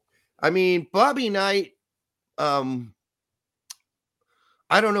wonderful. I mean, Bobby Knight,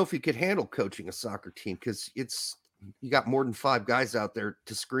 I don't know if he could handle coaching a soccer team because you got more than 5 guys out there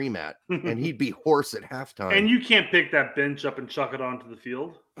to scream at, and he'd be hoarse at halftime. And you can't pick that bench up and chuck it onto the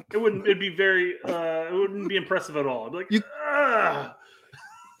field. It'd be very, it wouldn't be impressive at all. It'd be like,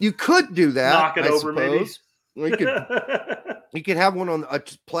 you could do that. Knock it over, suppose. Maybe. You could have one on a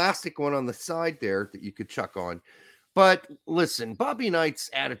plastic one on the side there that you could chuck on. But listen, Bobby Knight's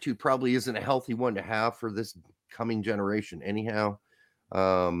attitude probably isn't a healthy one to have for this coming generation anyhow.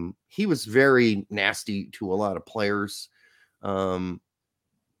 He was very nasty to a lot of players. So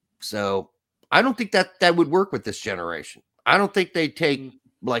I don't think that would work with this generation. I don't think they take,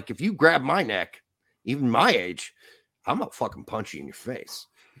 like, if you grab my neck, even my age, I'm gonna fucking punch you in your face.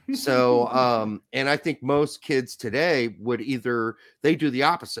 So, and I think most kids today would they do the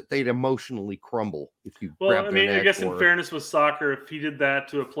opposite. They'd emotionally crumble if you grab their neck. I guess in fairness with soccer, if he did that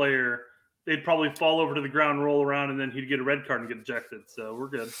to a player, they'd probably fall over to the ground, roll around, and then he'd get a red card and get ejected. So we're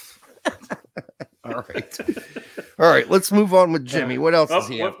good. All right. Let's move on with Jimmy. What else does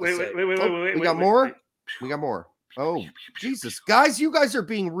he have to say? Wait. We got more? We got more. Oh, Jesus. Guys, you guys are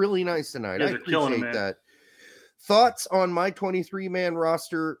being really nice tonight. I appreciate that. Thoughts on my 23-man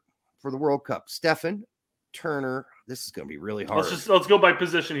roster for the World Cup? Stefan, Turner. This is going to be really hard. Let's go by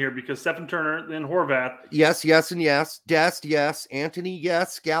position here because Stefan Turner, then Horvath. Yes, and yes. Dest, yes. Anthony,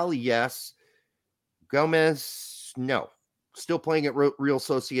 yes. Scally, yes. Gomez, no. Still playing at Real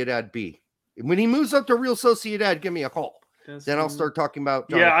Sociedad B. When he moves up to Real Sociedad, give me a call. Then I'll start talking about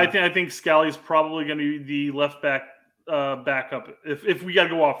Jonathan. Yeah, I think Scally's probably going to be the left back backup if we got to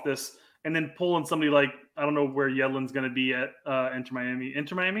go off this, and then pull in somebody like, I don't know where Yedlin's going to be at Inter Miami.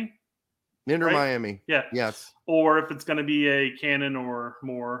 Right? Miami. Yeah. Yes. Or if it's going to be a Cannon or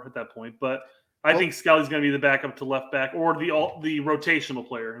more at that point. But I think Scally's going to be the backup to left back or the rotational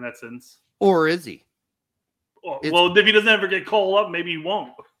player in that sense. Or is he? Well, if he doesn't ever get called up, maybe he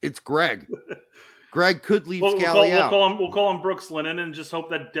won't. It's Greg. Greg could leave Scally out. We'll call him Brooks Lennon and just hope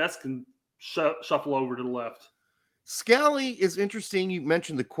that Desk can shuffle over to the left. Scally is interesting. You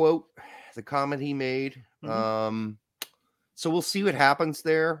mentioned the comment he made. Mm-hmm. So we'll see what happens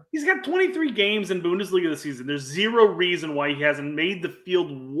there. He's got 23 games in Bundesliga this season. There's zero reason why he hasn't made the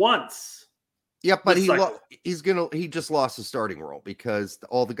field once. Yep, but he just lost his starting role because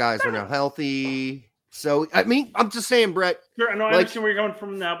all the guys are now healthy. So I mean, I'm just saying, Brett. Sure, I know I understand where you're coming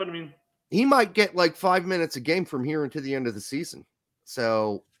from now, but I mean, he might get like 5 minutes a game from here until the end of the season.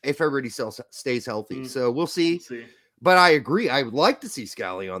 So if everybody stays healthy, so we'll see. But I agree. I would like to see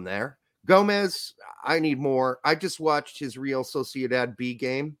Scally on there. Gomez, I need more. I just watched his Real Sociedad B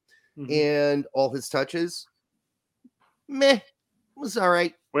game and all his touches. Was all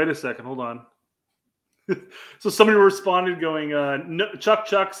right. Wait a second. Hold on. So somebody responded going, no,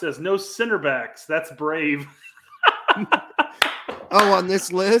 Chuck says, no center backs. That's brave. On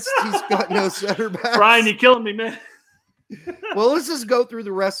this list, he's got no center backs. Brian, you're killing me, man. Well, let's just go through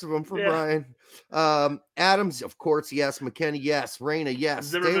the rest of them for Brian. Adams, of course, yes. McKenna, yes. Reyna, yes.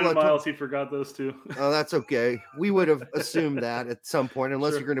 Zimmerman, Miles, he forgot those two. Oh, that's okay. We would have assumed that at some point,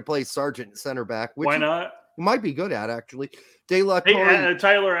 unless you're going to play Sargent center back. Which why not? You might be good at, actually. De La Torre.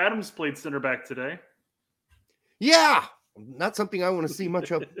 Tyler Adams played center back today. Yeah. Not something I want to see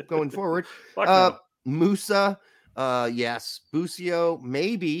much of going forward. Musa, yes. Busio,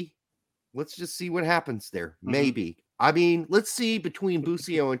 maybe. Let's just see what happens there. Maybe. I mean, let's see between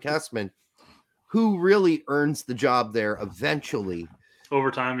Busio and Tessman who really earns the job there eventually.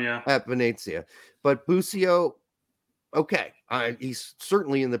 Over time, yeah. At Venezia. But Busio, okay. He's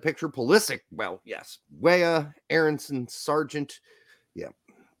certainly in the picture. Pulisic, well, yes. Weah, Aronson, Sargent. Yeah.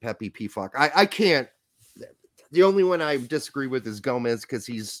 Pepe, Pifok. I can't. The only one I disagree with is Gomez because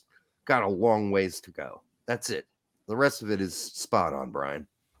he's got a long ways to go. That's it. The rest of it is spot on, Brian.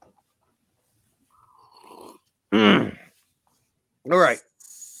 All right.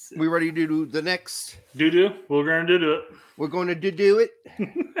 We ready to do the next? Do. We're going to do it. We're going to do it.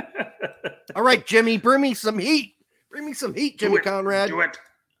 All right, Jimmy, bring me some heat. Bring me some heat, Jimmy Conrad. Do it.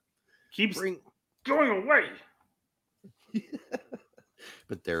 Keeps going away.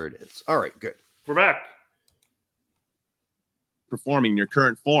 But there it is. All right, good. We're back. Performing your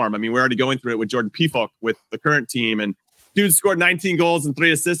current form. I mean, we're already going through it with Jordan Pefok with the current team, and dude scored 19 goals and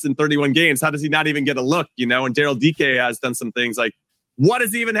 3 assists in 31 games. How does he not even get a look? And Daryl DK has done some things like, what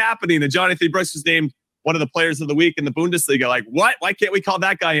is even happening? And Jonathan Brooks was named one of the players of the week in the Bundesliga. Like, what? Why can't we call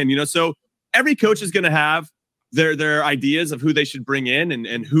that guy in? So every coach is going to have their ideas of who they should bring in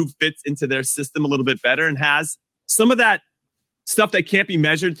and who fits into their system a little bit better, and has some of that stuff that can't be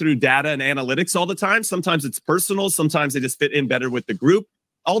measured through data and analytics all the time. Sometimes it's personal. Sometimes they just fit in better with the group.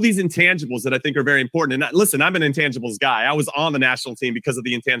 All these intangibles that I think are very important. And listen, I'm an intangibles guy. I was on the national team because of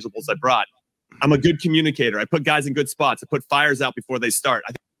the intangibles I brought. I'm a good communicator. I put guys in good spots. I put fires out before they start.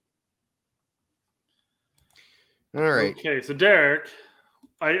 All right. Okay, so Derek,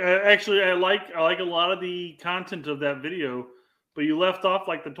 I like a lot of the content of that video, but you left off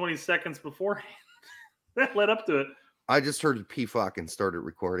like the 20 seconds beforehand. That led up to it. I just heard Pefok and started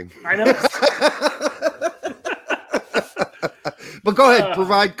recording. I know. But go ahead,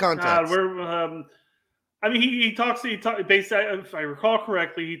 provide context. He talks. Basically, if I recall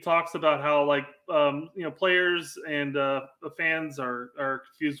correctly, he talks about how players and fans are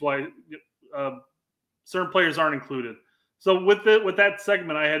confused why certain players aren't included. So with that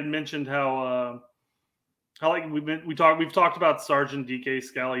segment, I had mentioned how we've talked about Sargent, DK,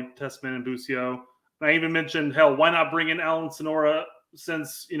 Scally, Testman, and Busio. And I even mentioned, why not bring in Alan Sonora,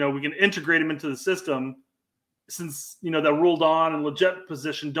 since we can integrate him into the system, since that Roldan and Leggett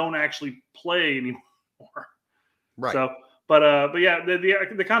position don't actually play anymore. Right. So, but yeah,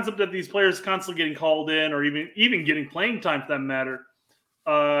 the concept of these players constantly getting called in, or even getting playing time for that matter,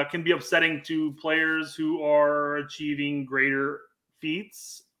 can be upsetting to players who are achieving greater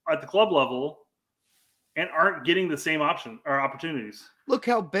feats at the club level and aren't getting the same option or opportunities. Look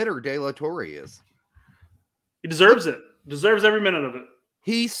how better De La Torre is. He deserves it. Deserves every minute of it.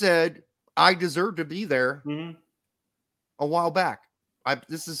 He said, I deserve to be there a while back.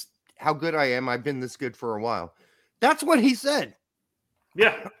 This is how good I am. I've been this good for a while. That's what he said.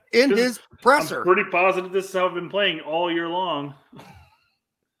 Yeah. In his presser. I'm pretty positive this is how I've been playing all year long.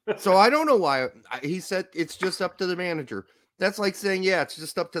 So I don't know why. He said it's just up to the manager. That's like saying, yeah, it's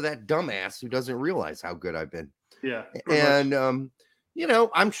just up to that dumbass who doesn't realize how good I've been. Yeah. And,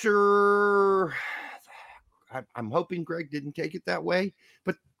 I'm sure... I'm hoping Greg didn't take it that way,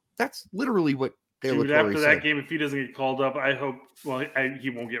 but that's literally what De La Torre after said. that game, if he doesn't get called up, I hope. Well, he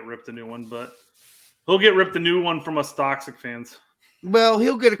won't get ripped a new one, but he'll get ripped a new one from us toxic fans. Well,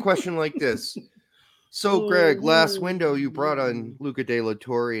 he'll get a question like this. So, Greg, last window you brought on Luca De La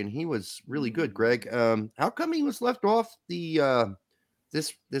Torre, and he was really good. Greg, how come he was left off the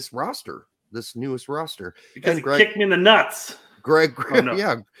this roster, this newest roster? Because and Greg kicked me in the nuts. Greg, no.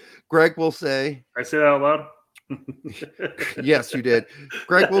 Yeah, Greg will say. I say that out loud. Yes, you did.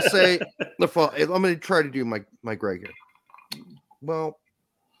 Greg will say, I'm going to try to do my Greg here. Well,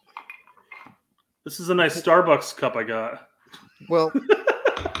 this is a nice Starbucks cup I got.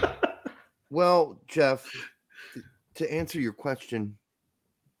 Well, Jeff, to answer your question,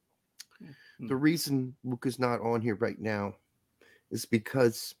 the reason Luca's not on here right now is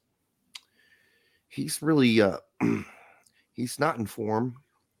because he's really he's not in form,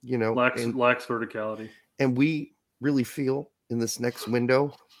 lacks verticality. And we really feel in this next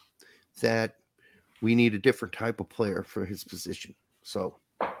window that we need a different type of player for his position. So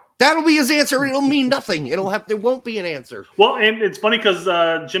that'll be his answer. It'll mean nothing. There won't be an answer. Well, and it's funny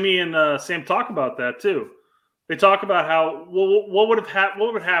because Jimmy and Sam talk about that too. They talk about how what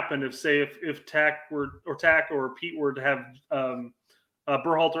would happen if Tack or Pete were to have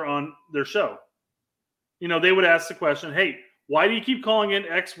Berhalter on their show. They would ask the question, hey, why do you keep calling in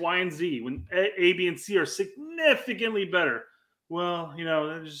X, Y, and Z when A, B, and C are significantly better? Well,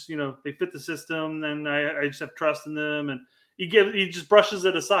 they fit the system, and I just have trust in them. And he just brushes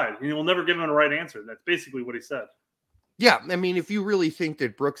it aside, and he will never give him a right answer. That's basically what he said. Yeah, I mean, if you really think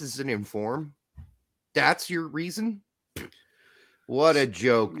that Brooks isn't in form, that's your reason? What a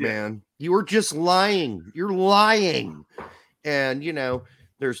joke, man. You were just lying. You're lying. And,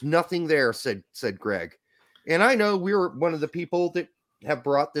 there's nothing there, said Greg. And I know we're one of the people that have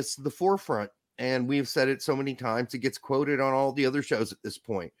brought this to the forefront, and we've said it so many times, it gets quoted on all the other shows at this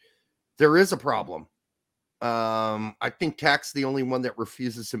point. There is a problem. I think Tack's the only one that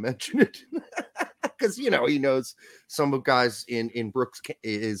refuses to mention it because he knows some of guys in Brooks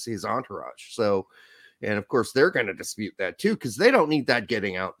is his entourage. So, and of course they're going to dispute that too because they don't need that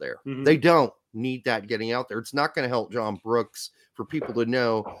getting out there. Mhm. They don't need that getting out there. It's not going to help John Brooks for people to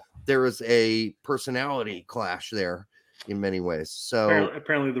know there is a personality clash there in many ways. So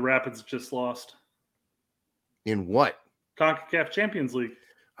apparently the Rapids just lost. In what? CONCACAF Champions League.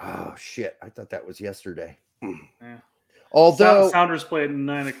 Oh shit! I thought that was yesterday. Yeah. Although Sounders play at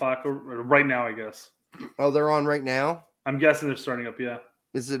 9 o'clock or right now, I guess. Oh, they're on right now? I'm guessing they're starting up, yeah.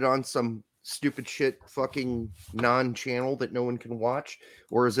 Is it on some stupid shit fucking non-channel that no one can watch?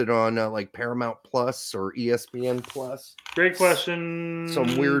 Or is it on like Paramount Plus or ESPN Plus? Great question.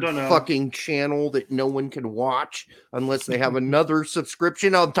 Some weird fucking channel that no one can watch unless they have another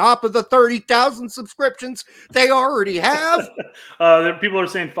subscription on top of the 30,000 subscriptions they already have. People are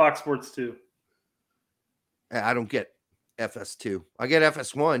saying Fox Sports 2. I don't get FS2. I get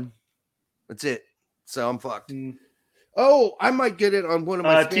FS1. That's it. So I'm fucked. Oh, I might get it on one of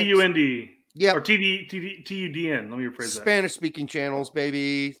my TUND. Yeah. Or TUDN. Let me rephrase that. Spanish speaking channels,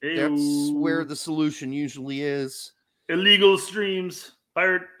 baby. That's where the solution usually is. Illegal streams.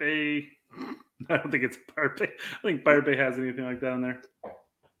 Pirate Bay. I don't think it's Pirate Bay. I think Pirate Bay has anything like that in there.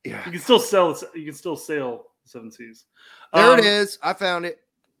 Yeah. You can still sail Seven Seas. There it is. I found it.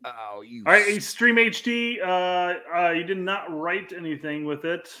 Oh, you. All right, Stream HD. You did not write anything with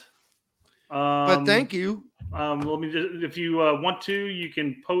it. But thank you. Let me just, if you want to, you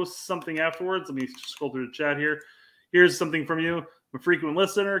can post something afterwards. Let me scroll through the chat here. Here's something from you. I'm a frequent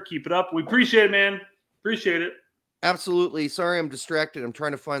listener. Keep it up. We appreciate it, man. Appreciate it. Absolutely. Sorry, I'm distracted. I'm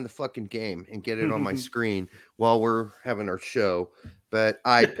trying to find the fucking game and get it on my screen while we're having our show. But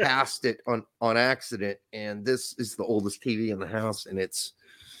I passed it on accident, and this is the oldest TV in the house, and it's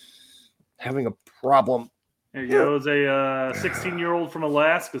having a problem. There you go. It's a 16-year-old from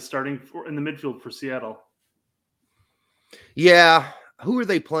Alaska starting in the midfield for Seattle. Yeah. Who are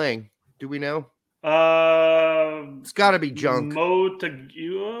they playing? Do we know? It's got to be Junk.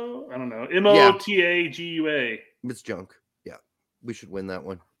 Motagua? I don't know. Motagua. It's Junk. Yeah. We should win that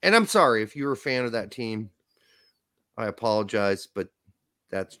one. And I'm sorry if you're a fan of that team. I apologize, but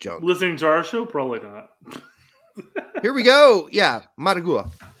that's Junk. Listening to our show? Probably not. Here we go. Yeah. Motagua.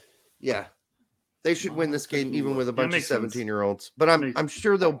 Yeah. They should win this game even with a bunch of 17-year-olds. But I'm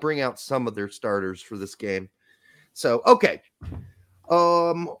sure they'll bring out some of their starters for this game. So, okay.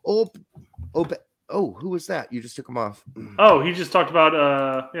 Who was that? You just took him off. Oh, he just talked about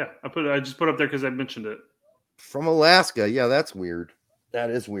I just put up there because I mentioned it. From Alaska. Yeah, that's weird.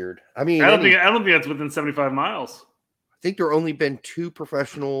 That is weird. I mean, I don't think that's within 75 miles. I think there only been 2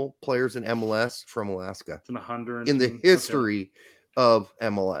 professional players in MLS from Alaska. It's in 100 in the history of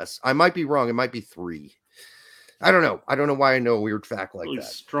MLS. I might be wrong. It might be 3. I don't know. I don't know why I know a weird fact like that.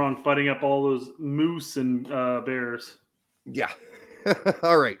 Strong fighting up all those moose and bears. Yeah.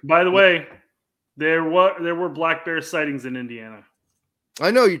 All right. By the way, there were black bear sightings in Indiana.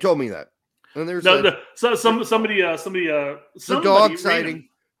 I know you told me that. And there's somebody dog sighting.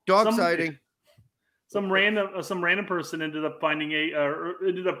 Dog sighting. Some random person ended up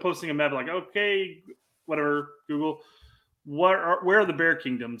posting a map like, okay, whatever, Google. Where are the bear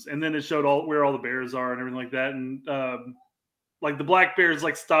kingdoms? And then it showed where all the bears are and everything like that. And like the black bears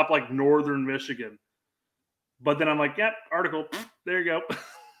stop northern Michigan. But then I'm like, yep, article. There you go.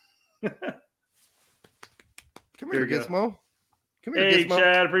 Come here, Gizmo. Come here, hey, Gizmo.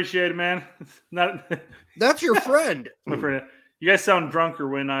 Chad, appreciate it, man. That's your friend. My friend. You guys sound drunker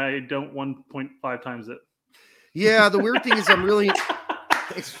when I don't 1.5 times it. Yeah, the weird thing is I'm really.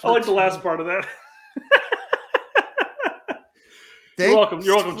 I like the last part of that. You're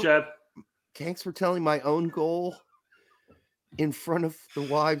welcome, Chad. Thanks for telling my own goal in front of the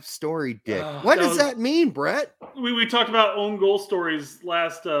live story, Dick. What does that mean, Brett? We talked about own goal stories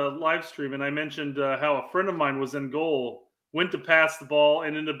last live stream, and I mentioned how a friend of mine was in goal, went to pass the ball,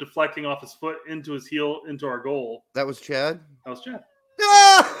 and ended up deflecting off his foot into his heel into our goal. That was Chad? That was Chad.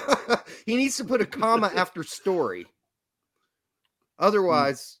 He needs to put a comma after story.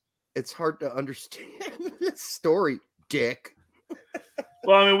 Otherwise, it's hard to understand this story, Dick.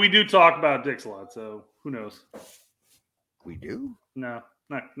 Well, I mean, we do talk about dicks a lot, so who knows? We do? No,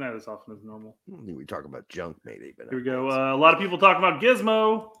 not as often as normal. I think we talk about junk, maybe. But here we go. A lot of people talk about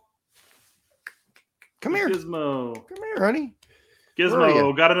Gizmo. Come here, Gizmo. Come here, honey.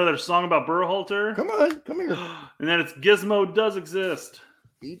 Gizmo got another song about Burhalter. Come on, come here. And then it's Gizmo does exist.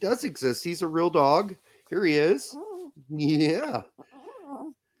 He does exist. He's a real dog. Here he is. Yeah.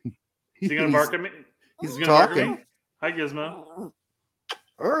 Is he gonna bark at me? He's gonna bark at me? Hi, Gizmo.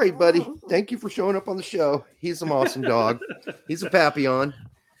 All right, buddy. Thank you for showing up on the show. He's an awesome dog. He's a Papillon.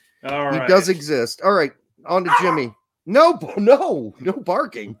 All right. He does exist. All right, on to Jimmy. No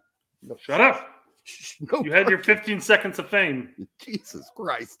barking. No. Shut up. No You had your 15 seconds of fame. Jesus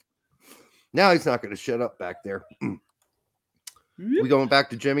Christ. Now he's not going to shut up back there. We going back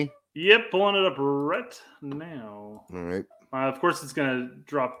to Jimmy? Yep, pulling it up right now. All right. Of course, it's going to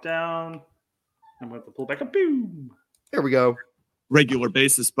drop down. I'm going to pull back up. Boom. There we go. Regular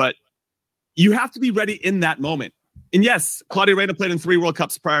basis, but you have to be ready in that moment. And yes, Claudio Reyna played in 3 World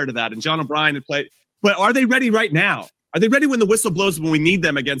Cups prior to that, and John O'Brien had played. But are they ready right now? Are they ready when the whistle blows when we need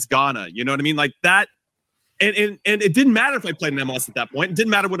them against Ghana? You know what I mean? Like that. And it didn't matter if I played in MLS at that point. It didn't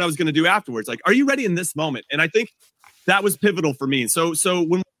matter what I was going to do afterwards. Like, are you ready in this moment? And I think that was pivotal for me. So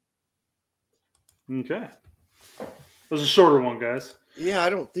when. Okay. It was a shorter one, guys. Yeah, I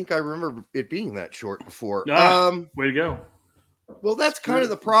don't think I remember it being that short before. Way to go. Well, that's kind of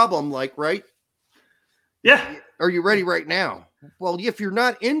the problem, like, right? Yeah. Are you ready right now? Well, if you're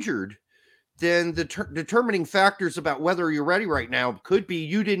not injured, then the determining factors about whether you're ready right now could be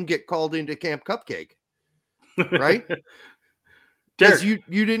you didn't get called into Camp Cupcake, right? Because you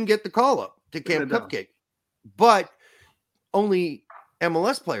didn't get the call up to Camp Cupcake. But only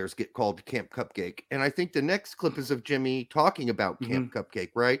MLS players get called to Camp Cupcake. And I think the next clip is of Jimmy talking about Camp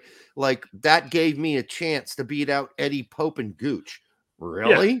Cupcake, right? Like, that gave me a chance to beat out Eddie Pope and Gooch.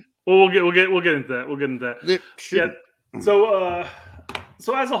 Really? Yeah. Well, we'll get into that. We'll get into that. Yeah.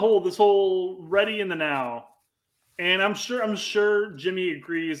 So as a whole, this whole ready in the now, and I'm sure Jimmy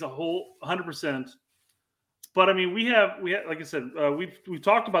agrees 100%. But I mean, we have like I said, we've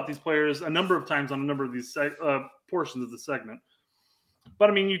talked about these players a number of times on a number of these portions of the segment.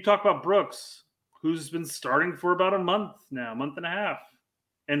 But I mean, you talk about Brooks, who's been starting for about a month and a half,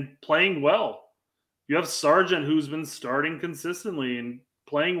 and playing well. You have Sargent, who's been starting consistently and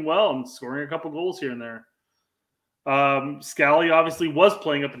playing well and scoring a couple goals here and there. Scally obviously was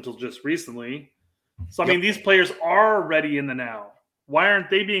playing up until just recently. So, I mean, these players are ready in the now. Why aren't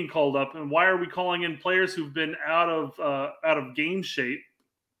they being called up? And why are we calling in players who've been out of game shape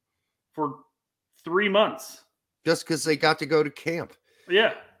for 3 months? Just because they got to go to camp.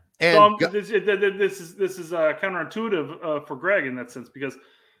 Yeah. And so this is counterintuitive for Greg in that sense, because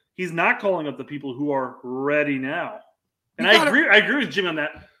he's not calling up the people who are ready now. And I agree with Jimmy on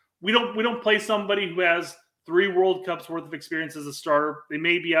that. We don't play somebody who has 3 World Cups worth of experience as a starter. They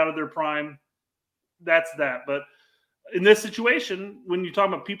may be out of their prime. That's that. But in this situation, when you talk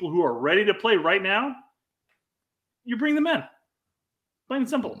about people who are ready to play right now, you bring them in. Plain and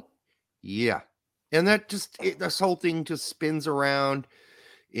simple. Yeah. And that this whole thing just spins around,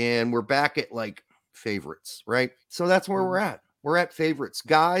 and we're back at like favorites, right? So that's where we're at. We're at favorites,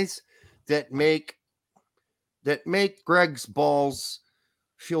 guys that make Greg's balls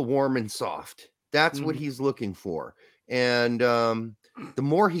feel warm and soft. That's what he's looking for. And the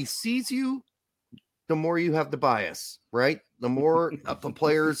more he sees you, the more you have the bias, right? The more of the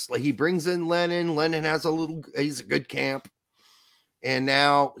players, like he brings in Lennon. Lennon he's a good camp. And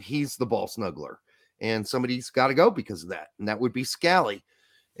now he's the ball snuggler. And somebody's got to go because of that. And that would be Scally.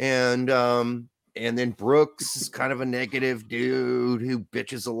 And then Brooks is kind of a negative dude who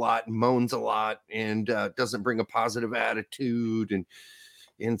bitches a lot and moans a lot and doesn't bring a positive attitude.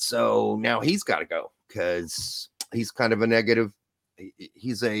 And so now he's got to go because he's kind of a negative.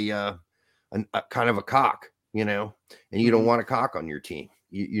 He's a kind of a cock, you know, and you don't want a cock on your team.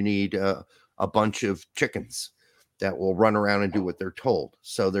 You need a bunch of chickens that will run around and do what they're told.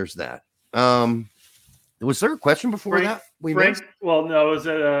 So there's that. Was there a question before that? Well, no, it was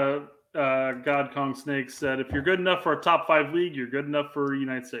God Kong Snake said, if you're good enough for a top 5 league, you're good enough for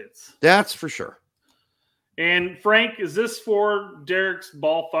United States. That's for sure. And Frank, is this for Derek's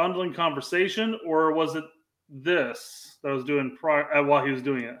ball fondling conversation, or was it this that I was doing while he was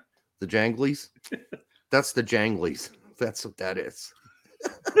doing it? The janglies? That's the janglies. That's what that is.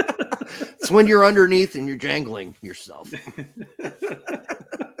 It's when you're underneath and you're jangling yourself.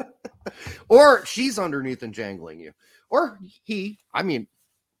 Or she's underneath and jangling you. Or he, I mean,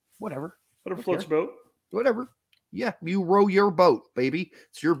 whatever. Whatever floats your boat. Whatever. Yeah, you row your boat, baby.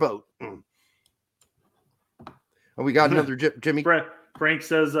 It's your boat. Oh, we got another Jimmy. Frank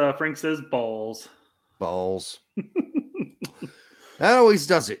says balls. Balls. That always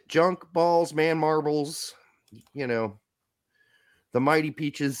does it. Junk, balls, man marbles, you know, the mighty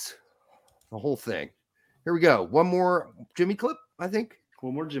peaches, the whole thing. Here we go. One more Jimmy clip, I think.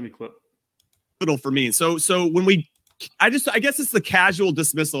 One more Jimmy clip. For me. So when I guess it's the casual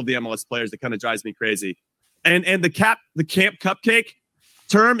dismissal of the MLS players that kind of drives me crazy. And the Camp Cupcake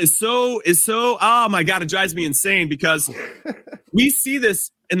term is so oh my God, it drives me insane because we see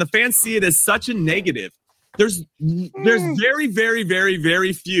this and the fans see it as such a negative. There's very, very, very,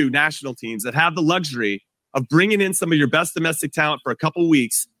 very few national teams that have the luxury of bringing in some of your best domestic talent for a couple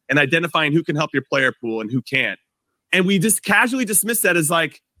weeks and identifying who can help your player pool and who can't. And we just casually dismiss that as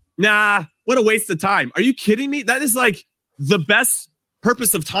like, nah, what a waste of time. Are you kidding me? That is like the best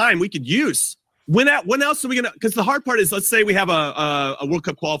purpose of time we could use. When else are we going to, because the hard part is, let's say we have a World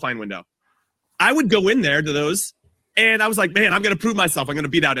Cup qualifying window. I would go in there to those, and I was like, man, I'm going to prove myself. I'm going to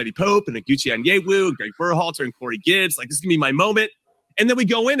beat out Eddie Pope and Gucci Onyewu, Greg Berhalter, and Corey Gibbs. Like, this is going to be my moment. And then we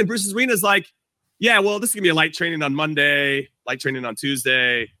go in, and Bruce's Arena is like, yeah, well, this is going to be a light training on Monday, light training on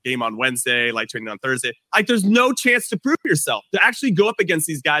Tuesday, game on Wednesday, light training on Thursday. Like, there's no chance to prove yourself, to actually go up against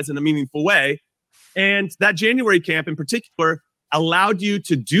these guys in a meaningful way. And that January camp in particular allowed you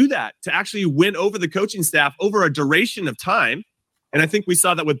to do that, to actually win over the coaching staff over a duration of time. And I think we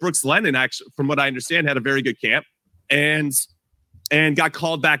saw that with Brooks Lennon, actually, from what I understand, had a very good camp and got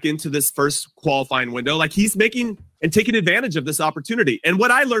called back into this first qualifying window. Like, he's making and taking advantage of this opportunity. And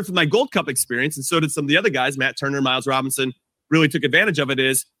what I learned from my Gold Cup experience, and so did some of the other guys, Matt Turner, Miles Robinson, really took advantage of it,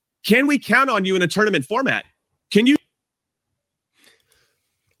 is, can we count on you in a tournament format? Can you?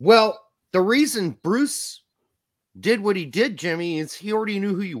 Well, the reason Bruce did what he did, Jimmy, is he already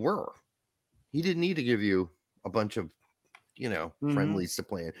knew who you were. He didn't need to give you a bunch of, friendlies to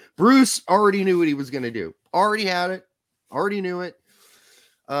play in. Bruce already knew what he was going to do. Already had it. Already knew it.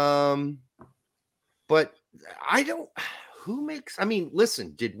 But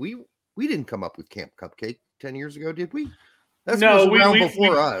listen, we didn't come up with Camp Cupcake 10 years ago, did we? That's around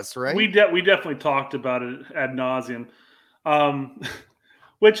before us, right? We definitely talked about it ad nauseum.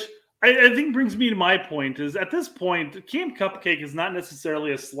 Which I think brings me to my point is, at this point, Camp Cupcake is not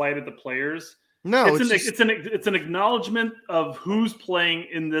necessarily a slight at the players. No, it's an acknowledgement of who's playing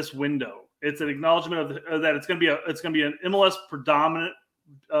in this window. It's an acknowledgement of that it's going to be an MLS predominant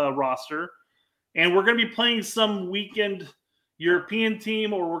roster, and we're going to be playing some weekend European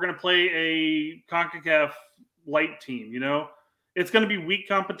team, or we're going to play a CONCACAF light team. It's going to be weak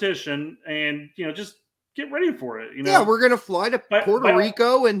competition, and just get ready for it. Yeah, we're going to fly to Puerto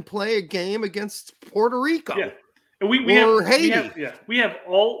Rico and play a game against Puerto Rico. Yeah. And we have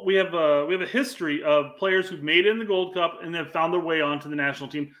a history of players who've made it in the Gold Cup and then found their way onto the national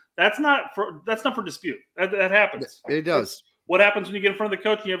team. That's not for dispute. That happens. It does. What happens when you get in front of the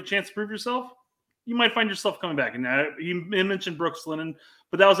coach and you have a chance to prove yourself? You might find yourself coming back. And he mentioned Brooks Lennon,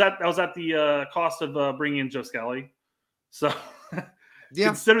 but that was at the cost of bringing in Joe Scally. So yeah,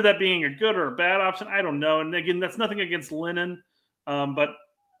 consider that being a good or a bad option. I don't know. And again, that's nothing against Lennon, but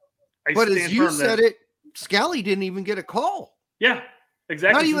as you said it, Scally didn't even get a call. Yeah,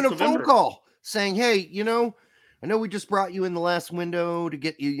 exactly. Not even a phone call saying, hey, I know we just brought you in the last window to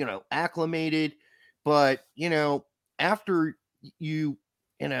get you, acclimated, but, after you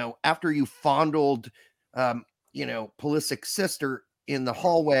fondled, Pulisic's sister in the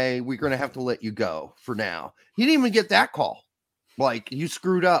hallway, we're going to have to let you go for now. He didn't even get that call. Like, you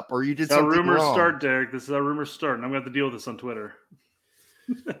screwed up or you did something wrong. Rumors start, Derek. This is how rumors start, and I'm going to have to deal with this on Twitter.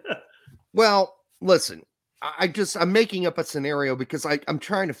 Well, listen, I'm making up a scenario because I'm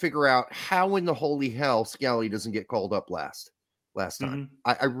trying to figure out how in the holy hell Scally doesn't get called up last time.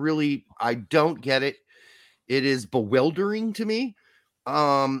 Mm-hmm. I don't get it. It is bewildering to me.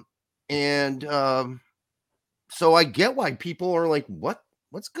 So I get why people are like,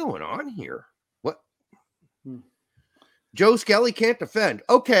 what's going on here? What? Joe Scally can't defend.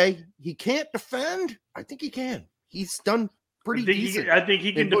 Okay. He can't defend. I think he can. He's done pretty decent. I think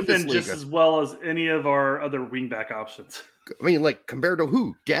he can defend just as well as any of our other wingback options. I mean, like, compared to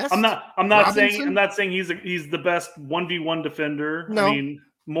who? Dest? I'm not saying he's the best 1v1 defender. No, I mean,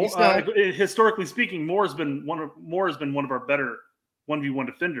 historically speaking, Moore has been one of our better 1v1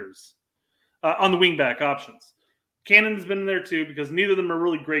 defenders on the wingback options. Cannon's been in there too, because neither of them are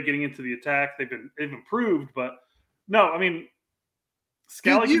really great getting into the attack. They've improved, but no, I mean,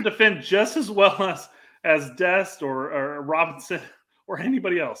 Scally can defend just as well as Dest or Robinson or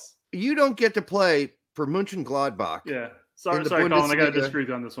anybody else. You don't get to play for Mönchengladbach. Yeah. Sorry, Colin. I got to disagree with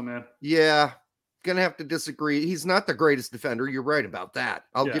you on this one, man. Yeah. Going to have to disagree. He's not the greatest defender. You're right about that.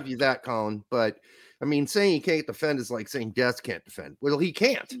 I'll give you that, Colin. But, I mean, saying he can't defend is like saying Dest can't defend. Well, he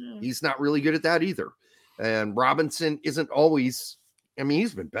can't. Yeah. He's not really good at that either. And Robinson isn't always – I mean,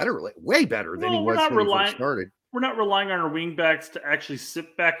 he's been better, way better than he was when he first started. We're not relying on our wingbacks to actually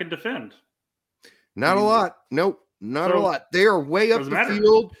sit back and defend. Not a lot. Nope. Not a lot. They are way up the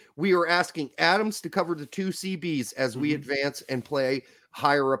field. We are asking Adams to cover the two CBs as we advance and play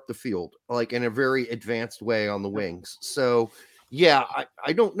higher up the field, like in a very advanced way on the wings. So, yeah,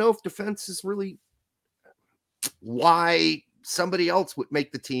 I don't know if defense is really why somebody else would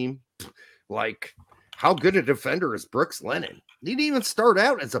make the team. Like, how good a defender is Brooks Lennon? He didn't even start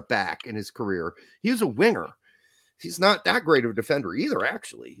out as a back in his career. He was a winger. He's not that great of a defender either,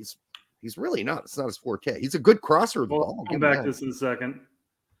 actually. He's really not. It's not his forte. He's a good crosser of the ball. I'll back this in a second.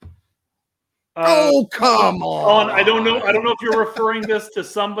 Come on. I don't know if you're referring this to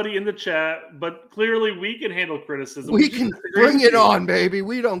somebody in the chat, but clearly we can handle criticism. We can bring it on, baby.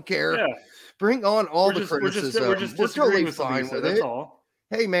 We don't care. Yeah. Bring on all the criticism. We're totally fine with it. That's all.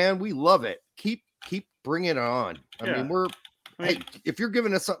 Hey, man, we love it. Keep bringing it on. I mean, hey, if you're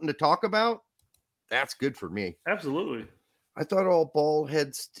giving us something to talk about, that's good for me. Absolutely. I thought all bald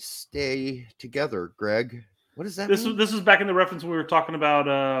heads stay together, Greg. What does that mean? This was back in the reference when we were talking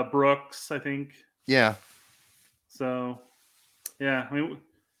about Brooks, I think. Yeah. So, yeah, I mean,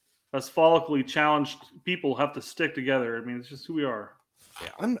 us follically challenged people have to stick together. I mean, it's just who we are.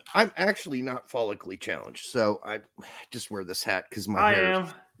 Yeah, I'm actually not follically challenged, so I just wear this hat because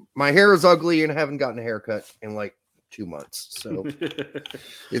my hair is ugly and I haven't gotten a haircut in like 2 months, so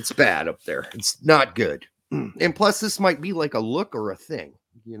it's bad up there. It's not good, and plus this might be like a look or a thing,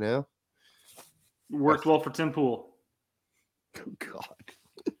 you know. Worked well for Tim Pool. Oh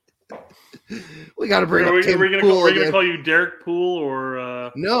God, we got to bring up Tim Pool. Are we going to call you Derek Pool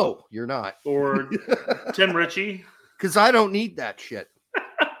or? No, you're not. Or Tim Ritchie? Because I don't need that shit.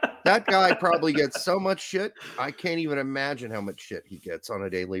 That guy probably gets so much shit. I can't even imagine how much shit he gets on a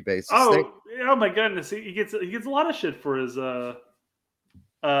daily basis. Oh my goodness, he gets a lot of shit for his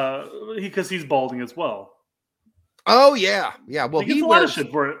because he's balding as well. Oh yeah. Well, he gets a lot of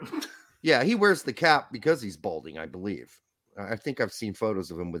shit for it. Yeah, he wears the cap because he's balding, I believe. I think I've seen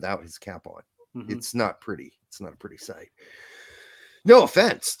photos of him without his cap on. Mm-hmm. It's not pretty. It's not a pretty sight. No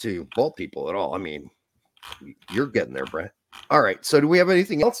offense to bald people at all. I mean, you're getting there, Brett. All right. So do we have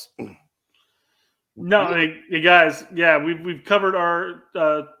anything else? No, hey guys. Yeah, we've covered our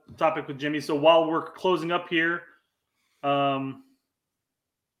topic with Jimmy. So while we're closing up here, I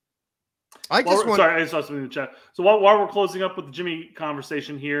saw something in the chat. So while we're closing up with the Jimmy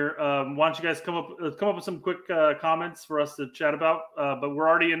conversation here, why don't you guys come up with some quick comments for us to chat about? But we're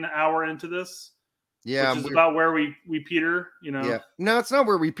already an hour into this. Yeah, which is about where we peter. You know. Yeah. No, it's not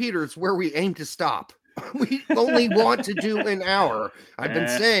where we peter. It's where we aim to stop. We only want to do an hour. I've been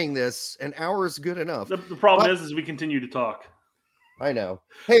saying this. An hour is good enough. The problem is we continue to talk. I know.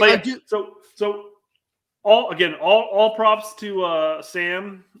 Hey, so all props to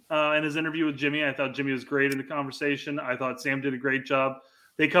Sam and his interview with Jimmy. I thought Jimmy was great in the conversation. I thought Sam did a great job.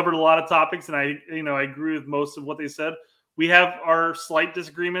 They covered a lot of topics, and I agree with most of what they said. We have our slight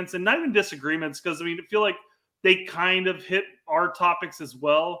disagreements, and not even disagreements, because I feel like they kind of hit our topics as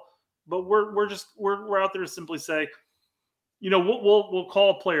well. But we're out there to simply say, we'll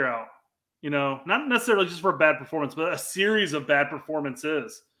call a player out, not necessarily just for a bad performance, but a series of bad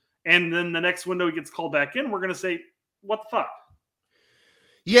performances. And then the next window he gets called back in, we're going to say, what the fuck?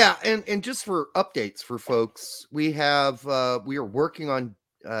 Yeah. And just for updates for folks, we are working on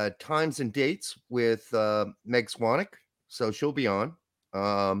times and dates with Meg Swanek. So she'll be on,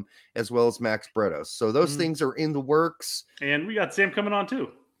 as well as Max Bretos. So those things are in the works. And we got Sam coming on too.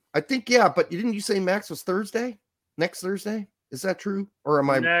 I think, yeah, but didn't you say Max was Thursday? Next Thursday? Is that true? Or am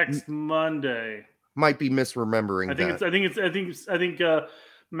I next Monday? Might be misremembering. I think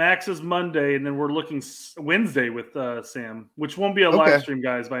Max is Monday, and then we're looking Wednesday with Sam, which won't be a live stream,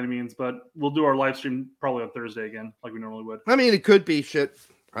 guys, by any means, but we'll do our live stream probably on Thursday again, like we normally would. I mean, it could be shit.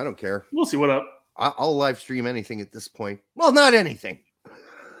 I don't care. We'll see what up. I'll live stream anything at this point. Well, not anything.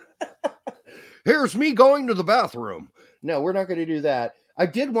 Here's me going to the bathroom. No, we're not going to do that. I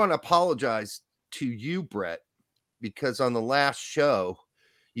did want to apologize to you, Brett, because on the last show,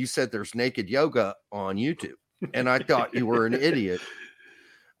 you said there's naked yoga on YouTube, and I thought you were an idiot.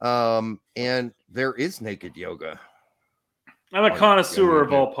 And there is naked yoga. I'm a connoisseur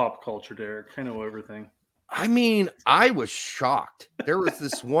of all pop culture, Derek. I know everything. I mean, I was shocked. There was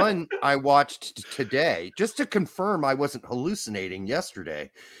this one I watched today, just to confirm I wasn't hallucinating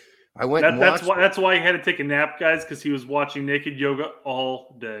yesterday. I went. That's why he had to take a nap, guys, because he was watching naked yoga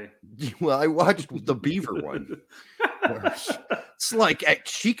all day. Well, I watched the beaver one. It's like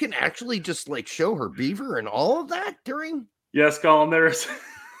she can actually just like show her beaver and all of that during. Yes, Colin.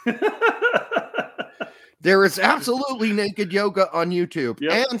 There is absolutely naked yoga on YouTube.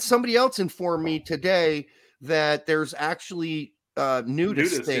 Yep. And somebody else informed me today that there's actually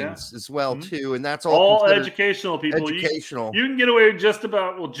nudist things as well too, and that's all educational. People, educational. You can get away with just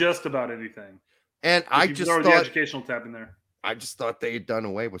about anything. And I just thought the educational tab in there. I just thought they had done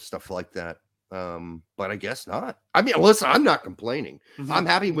away with stuff like that, but I guess not. I mean, listen, I'm not complaining. I'm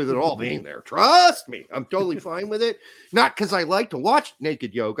happy with it all being there. Trust me, I'm totally fine with it. Not because I like to watch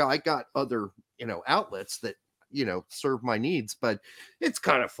naked yoga. I got other outlets that, serve my needs, but it's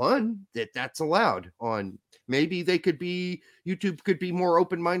kind of fun that that's allowed on. Maybe YouTube could be more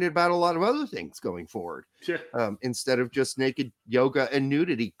open-minded about a lot of other things going forward. Yeah. Instead of just naked yoga and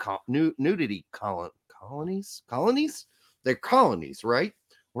nudity colonies. They're colonies, right?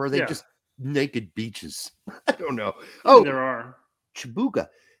 Or are they just naked beaches? I don't know. Oh, there are. Chibuga.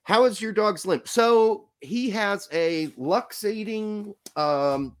 How is your dog's limp? So he has a luxating,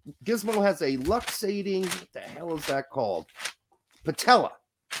 Gizmo has a luxating, what the hell is that called? Patella.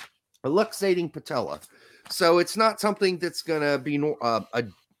 A luxating patella. So it's not something that's going to be a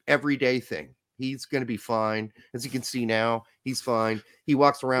everyday thing. He's going to be fine. As you can see now, he's fine. He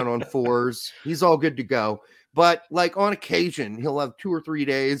walks around on fours. He's all good to go. But like on occasion, he'll have 2 or 3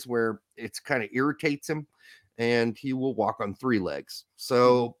 days where it's kind of irritates him, and he will walk on 3 legs.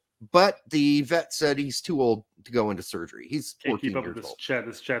 So, but the vet said he's too old to go into surgery. He's 14 Can't keep up years with this old. chat.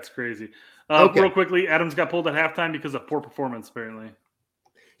 This chat's crazy. Okay. Real quickly, Adams got pulled at halftime because of poor performance, apparently.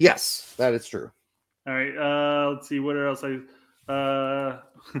 Yes, that is true. All right. Let's see what else.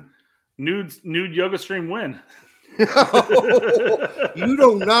 Nude yoga stream win. You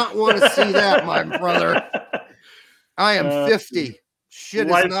do not want to see that, my brother. I am 50. Shit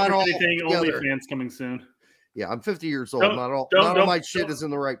is not all anything. together. OnlyFans coming soon. Yeah, I'm 50 years old. Not all my shit is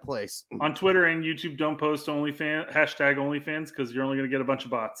in the right place. On Twitter and YouTube, don't post #OnlyFans because you're only going to get a bunch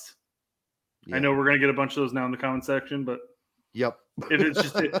of bots. Yeah. I know we're going to get a bunch of those now in the comment section, but yep, if it's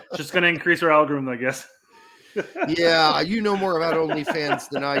just going to increase our algorithm, I guess. Yeah, you know more about OnlyFans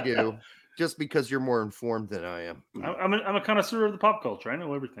than I do, just because you're more informed than I am. I'm a connoisseur of the pop culture. I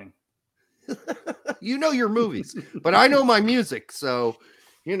know everything. You know your movies, but I know my music, so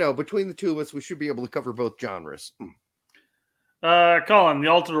between the two of us, we should be able to cover both genres. Colin, the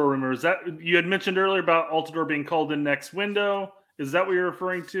Altidore rumor, is that you had mentioned earlier about Altidore being called in next window? Is that what you're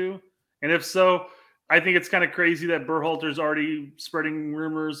referring to? And if so, I think it's kind of crazy that Berhalter's already spreading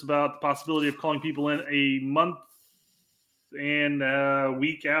rumors about the possibility of calling people in a month and a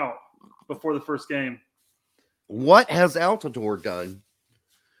week out before the first game. What has Altidore done?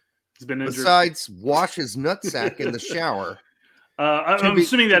 He's been injured. Besides wash his nutsack in the shower. I'm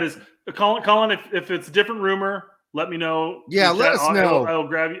assuming that is Colin. If it's a different rumor, let me know. Yeah, let us know. I'll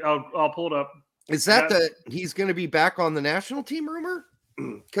grab you. I'll pull it up. Is that he's going to be back on the national team rumor?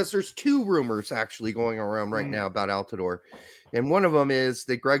 Because there's 2 rumors actually going around right now about Altidore, and one of them is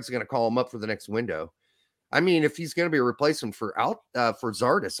that Greg's going to call him up for the next window. I mean, if he's going to be a replacement for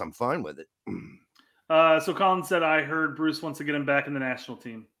Zardes, I'm fine with it. So Colin said, I heard Bruce wants to get him back in the national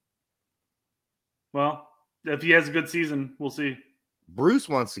team. Well, if he has a good season, we'll see. Bruce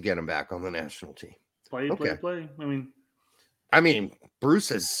wants to get him back on the national team. Play. I mean, Bruce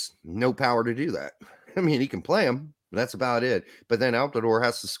has no power to do that. I mean, he can play him. That's about it. But then Altidore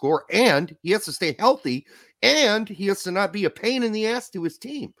has to score, and he has to stay healthy, and he has to not be a pain in the ass to his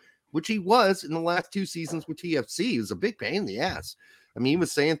team, which he was in the last 2 seasons with TFC. He was a big pain in the ass. I mean, he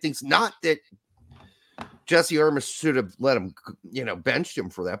was saying things, not that Jesse Armas should have let him, benched him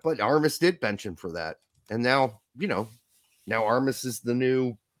for that, but Armas did bench him for that. And now, now Armas is the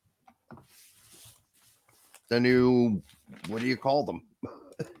new, what do you call them?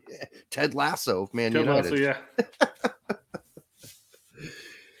 Ted Lasso of Man United. Lasso, yeah.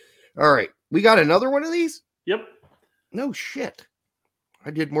 All right. We got another one of these? Yep. No shit.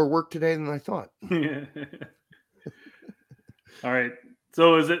 I did more work today than I thought. All right.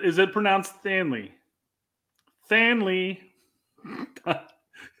 So is it pronounced Stanley? Stanley.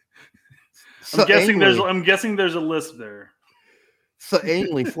 I'm guessing there's a list there. So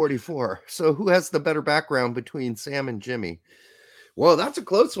Ainley 44. So who has the better background between Sam and Jimmy? Well, that's a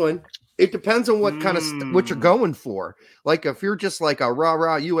close one. It depends on what kind of what you're going for. Like if you're just like a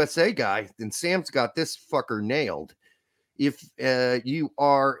rah-rah USA guy, then Sam's got this fucker nailed. If you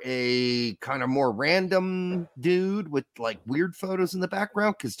are a kind of more random dude with like weird photos in the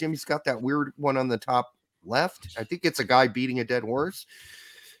background, because Jimmy's got that weird one on the top left. I think it's a guy beating a dead horse.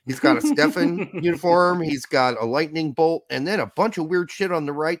 He's got a Stefan uniform. He's got a lightning bolt, and then a bunch of weird shit on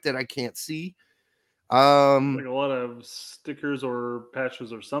the right that I can't see. Like a lot of stickers or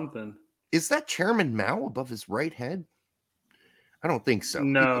patches or something. Is that Chairman Mao above his right head? I don't think so.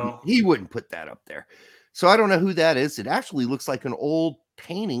 No. He wouldn't put that up there. So I don't know who that is. It actually looks like an old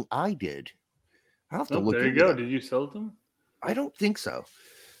painting I did. I'll have to look. There you go. Did you sell them? I don't think so.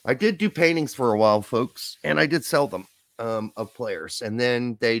 I did do paintings for a while, folks, and I did sell them of players. And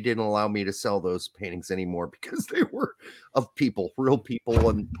then they didn't allow me to sell those paintings anymore because they were of people, real people,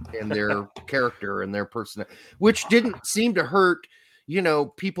 and their character and their person, which didn't seem to hurt,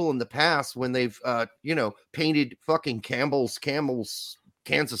 people in the past when they've, painted fucking camels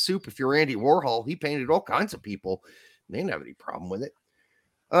cans of soup. If you're Andy Warhol, he painted all kinds of people. They didn't have any problem with it.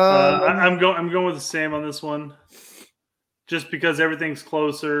 I'm going with Sam on this one, just because everything's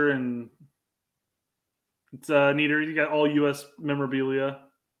closer and it's neater. You got all U.S. memorabilia,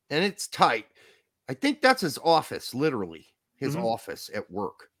 and it's tight. I think that's his office, literally his office at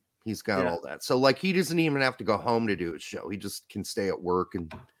work. He's got all that. So like he doesn't even have to go home to do his show. He just can stay at work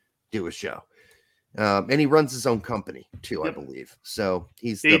and do a show. And he runs his own company too, I believe. So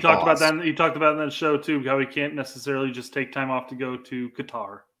he's he talked about that. He talked about in that show too, how he can't necessarily just take time off to go to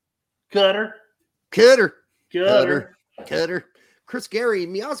Qatar. Cutter. Chris Gary,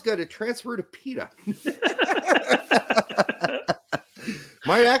 Meow's got to transfer to PETA.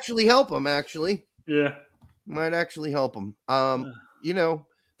 Might actually help him, actually. Yeah. Might actually help him. You know,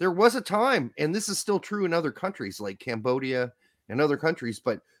 there was a time, and this is still true in other countries like Cambodia and other countries,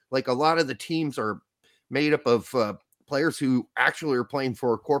 but like a lot of the teams are made up of players who actually are playing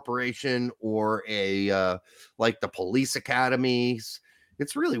for a corporation or a like the police academies.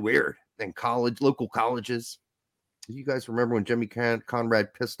 It's really weird. And local colleges. You guys remember when Jimmy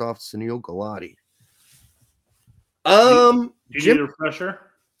Conrad pissed off Sunil Gulati? You need a refresher?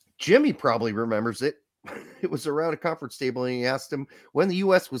 Jimmy probably remembers it. It was around a conference table, and he asked him when the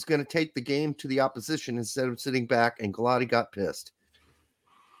U.S. was going to take the game to the opposition instead of sitting back, and Gulati got pissed.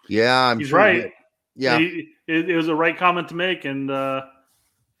 Yeah, He's sure right. Yeah, it was a right comment to make, and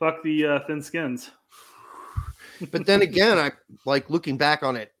fuck the thin skins. But then again, I like looking back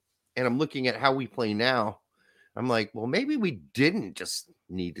on it, and I'm looking at how we play now. I'm like, well, maybe we didn't just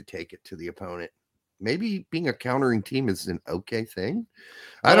need to take it to the opponent. Maybe being a countering team is an okay thing.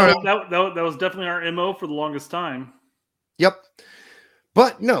 I don't know. That was definitely our MO for the longest time. Yep.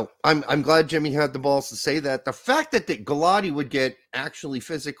 But no, I'm glad Jimmy had the balls to say that. The fact that Gulati would get actually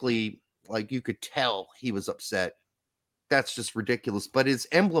physically, like you could tell he was upset, that's just ridiculous. But it's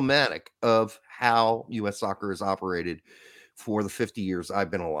emblematic of how U.S. soccer has operated for the 50 years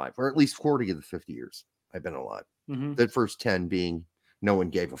I've been alive, or at least 40 of the 50 years I've been alive. Mm-hmm. The first 10 being no one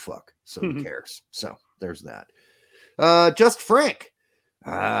gave a fuck, so who cares? So there's that. Just Frank.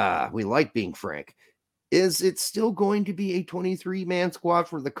 We like being frank. Is it still going to be a 23-man squad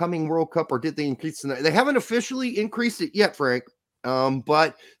for the coming World Cup, or did they increase it? They haven't officially increased it yet, Frank.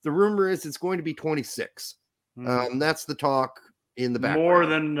 But the rumor is it's going to be 26. That's the talk in the background. More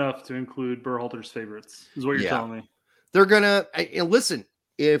than enough to include Berhalter's favorites, is what you're telling me. They're going to listen.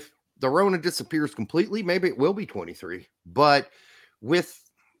 If the Rona disappears completely, maybe it will be 23. But with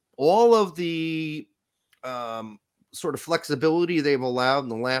all of the sort of flexibility they've allowed in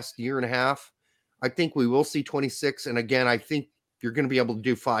the last year and a half, I think we will see 26. And again, I think you're going to be able to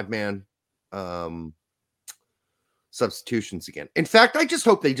do 5-man substitutions again. In fact, I just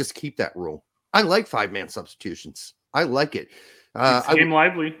hope they just keep that rule. I like 5-man substitutions. I like it. Game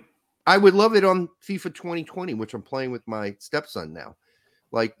lively. I would love it on FIFA 2020, which I'm playing with my stepson now.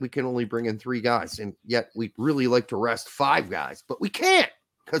 Like, we can only bring in 3 guys, and yet we'd really like to rest 5 guys, but we can't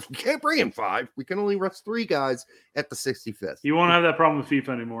because we can't bring in 5. We can only rest 3 guys at the 65th. You won't have that problem with FIFA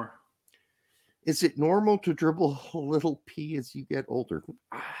anymore. Is it normal to dribble a little pee as you get older?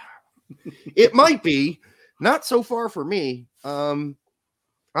 It might be. Not so far for me. I'm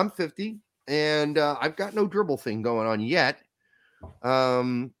 50, and I've got no dribble thing going on yet.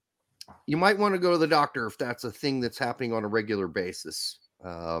 You might want to go to the doctor if that's a thing that's happening on a regular basis.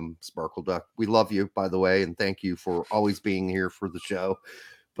 Sparkle Duck, we love you, by the way, and thank you for always being here for the show.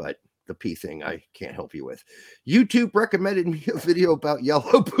 But the pee thing, I can't help you with. YouTube recommended me a video about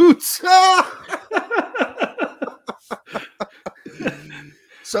yellow boots.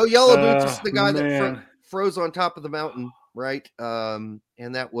 So yellow boots is the guy that froze on top of the mountain, right? And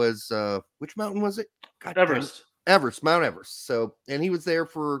that was which mountain was it? God, Everest. Mount Everest. So, and he was there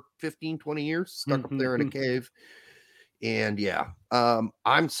for 15, 20 years, stuck up there in a cave. And yeah,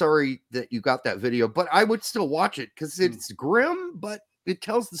 I'm sorry that you got that video, but I would still watch it because it's grim, but it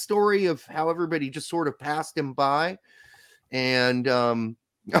tells the story of how everybody just sort of passed him by. And I'll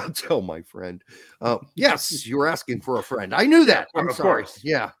tell my friend. Yes, you were asking for a friend. I knew that. I'm sorry. Course.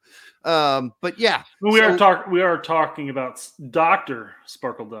 Yeah. But yeah. We are talking about Dr.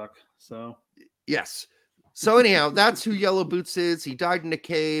 Sparkle Duck. So yes. So anyhow, that's who Yellow Boots is. He died in a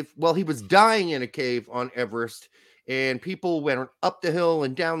cave. Well, he was dying in a cave on Everest, and people went up the hill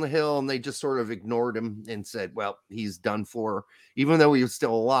and down the hill, and they just sort of ignored him and said, well, he's done for. Even though he was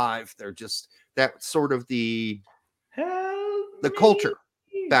still alive, they're just that sort of the culture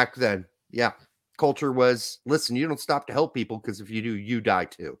back then. Yeah. Culture was, listen, you don't stop to help people because if you do, you die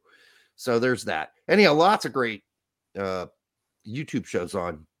too. So there's that. Anyhow, lots of great YouTube shows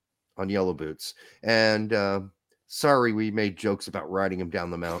on Yellow Boots. And Sorry, we made jokes about riding him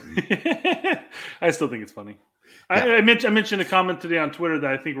down the mountain. I still think it's funny. Yeah. I mentioned a comment today on Twitter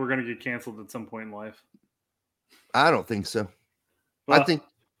that I think we're going to get canceled at some point in life. I don't think so. Well,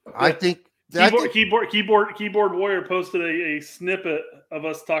 I think Keyboard Warrior posted a snippet of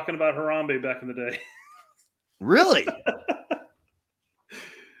us talking about Harambe back in the day. Really?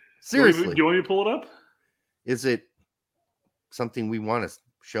 Seriously. Do you want me to pull it up? Is it something we want to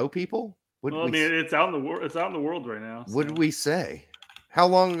show people? It's out in the world. It's out in the world right now. So. What did we say? How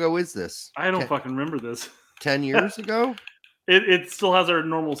long ago is this? I don't fucking remember this. 10 years ago? It still has our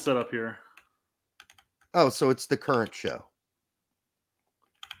normal setup here. Oh, so it's the current show.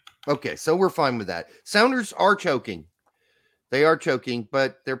 Okay, so we're fine with that. Sounders are choking. They are choking,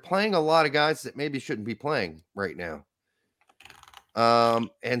 but they're playing a lot of guys that maybe shouldn't be playing right now.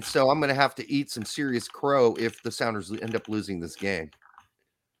 And so I'm going to have to eat some serious crow if the Sounders end up losing this game.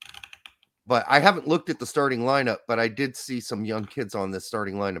 But I haven't looked at the starting lineup, but I did see some young kids on this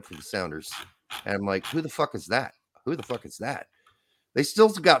starting lineup for the Sounders. And I'm like, who the fuck is that? Who the fuck is that? They still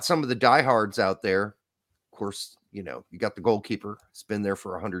got some of the diehards out there. Of course, you got the goalkeeper. It's been there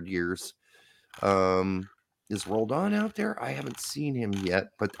for 100 years. Is Roldan out there? I haven't seen him yet,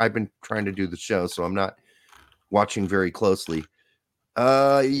 but I've been trying to do the show, so I'm not watching very closely.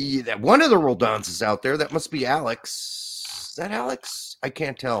 One of the Roldans is out there. That must be Alex. Is that Alex? I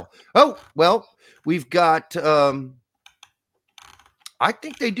can't tell. Oh, well, we've got I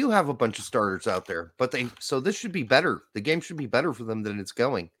think they do have a bunch of starters out there, so this should be better. The game should be better for them than it's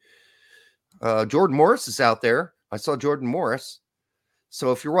going. Jordan Morris is out there. I saw Jordan Morris.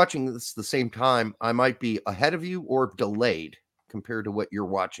 So if you're watching this at the same time, I might be ahead of you or delayed compared to what you're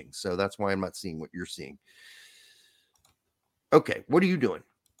watching. So that's why I'm not seeing what you're seeing. Okay, what are you doing?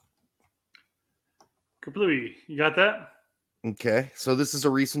 Kablooey, you got that? Okay, so this is a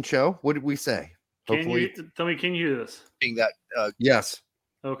recent show. What did we say? Can you hear this? Yes.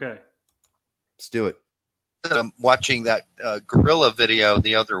 Okay. Let's do it. I'm watching that gorilla video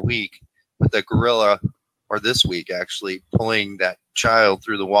the other week with the gorilla, or this week actually, pulling that child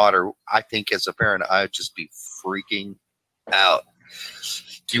through the water. I think as a parent, I would just be freaking out.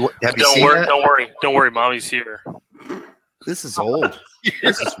 Don't worry, mommy's here. This is old.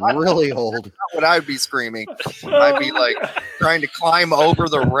 This is really old. That's what I'd be screaming. I'd be like trying to climb over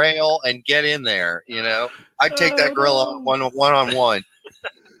the rail and get in there. I'd take that gorilla one on one.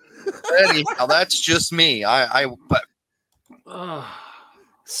 Anyhow, that's just me.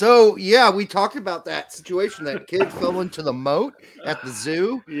 So yeah, we talked about that situation. That kid fell into the moat at the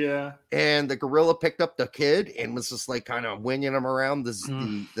zoo. Yeah, and the gorilla picked up the kid and was just like kind of winging him around the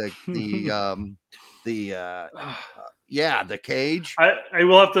cage. I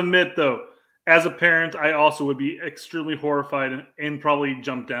will have to admit though, as a parent, I also would be extremely horrified and probably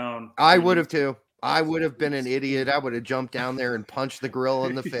jump down. I would have too. I would have been an idiot. I would have jumped down there and punched the gorilla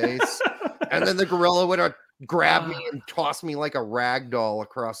in the face. And then the gorilla would have grabbed me and tossed me like a rag doll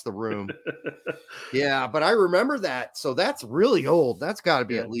across the room. Yeah, but I remember that. So that's really old. That's got to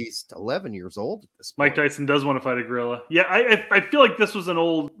be at least 11 years old at this point. Mike Tyson does want to fight a gorilla. Yeah, I feel like this was an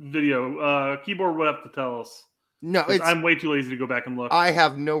old video. Keyboard would have to tell us. No, I'm way too lazy to go back and look. I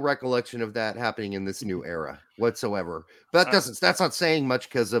have no recollection of that happening in this new era whatsoever. But that's not saying much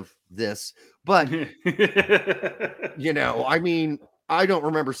because of this. But I mean, I don't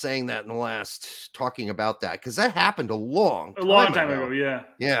remember saying that in the last talking about that because that happened a long time ago.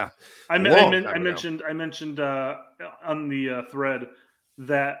 Yeah. I mentioned on the thread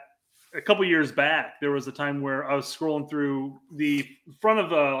that a couple years back there was a time where I was scrolling through the front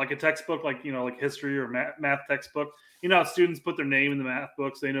of like a textbook, like history or math textbook. How students put their name in the math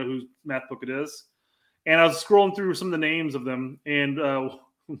books, they know whose math book it is. And I was scrolling through some of the names of them, and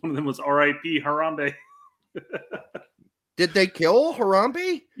one of them was R.I.P. Harambe. Did they kill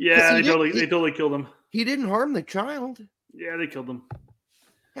Harambe? Yeah, they totally killed him. He didn't harm the child. Yeah, they killed him.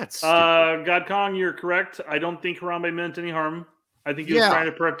 That's stupid. God Kong, you're correct. I don't think Harambe meant any harm. I think he was trying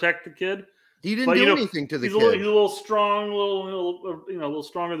to protect the kid. He didn't do anything to the kid. He's a little strong, a little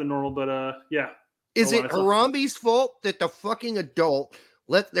stronger than normal. But yeah. Is it Harambe's fault that the fucking adult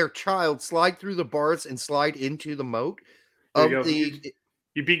let their child slide through the bars and slide into the moat?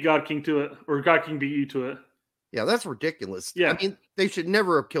 You beat God King to it, or God King beat you to it. Yeah, that's ridiculous. Yeah. I mean, they should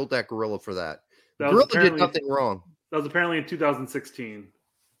never have killed that gorilla for that. The gorilla did nothing wrong. That was apparently in 2016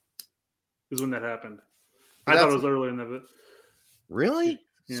 is when that happened. I thought it was earlier than that. Really?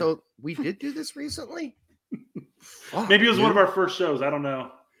 Yeah. So we did do this recently? Maybe it was one of our first shows. I don't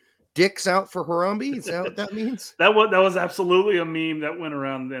know. Dick's out for Harambe? Is that what that means? That was absolutely a meme that went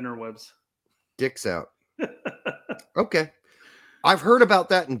around the interwebs. Dick's out. Okay. I've heard about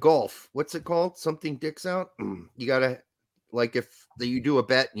that in golf. What's it called? Something dicks out. You gotta, like, if you do a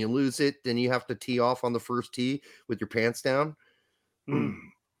bet and you lose it, then you have to tee off on the first tee with your pants down.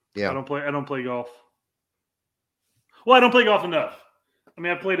 Yeah, I don't play golf. Well, I don't play golf enough. I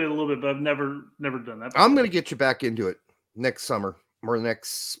mean, I played it a little bit, but I've never done that. I'm gonna get you back into it next summer or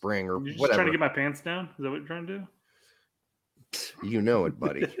next spring or You're just whatever. trying to get my pants down? Is that what you're trying to do? You know it,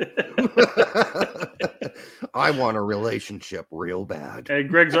 buddy. I want a relationship real bad. Hey,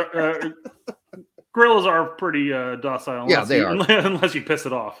 Greg's gorillas are pretty docile. Yeah, they are. Unless you piss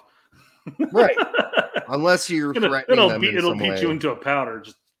it off. Right. Unless you're threatening them in it'll some beat way. you into a powder.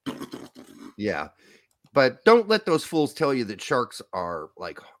 Just yeah. But don't let those fools tell you that sharks are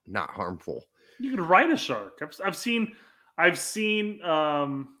like not harmful. you can ride a shark. I've seen I saw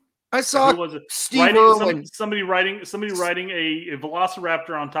Steve Irwin. somebody riding a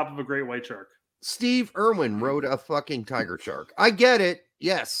velociraptor on top of a great white shark. Steve Irwin rode a fucking tiger shark. I get it.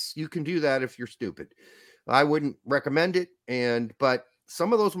 Yes, you can do that if you're stupid. I wouldn't recommend it. But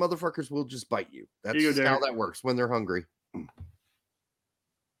some of those motherfuckers will just bite you. That's just how that works when they're hungry.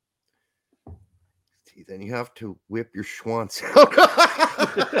 Then you have to whip your schwanz out.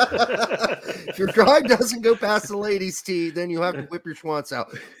 If your drive doesn't go past the ladies' tee, then you have to whip your schwanz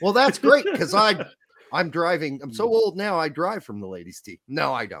out. Well, that's great because I'm driving. I'm so old now. I drive from the ladies' tee.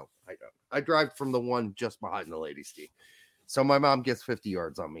 No, I don't. I drive from the one just behind the ladies' tee. So my mom gets 50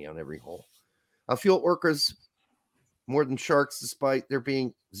 yards on me on every hole. I feel orcas more than sharks, despite there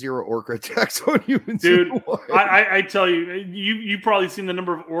being 0 orca attacks on humans. Dude, I tell you, you've probably seen the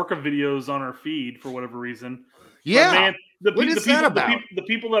number of orca videos on our feed for whatever reason. Yeah. But man, What is that about? The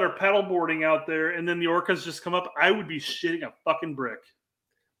people that are paddleboarding out there and then the orcas just come up, I would be shitting a fucking brick.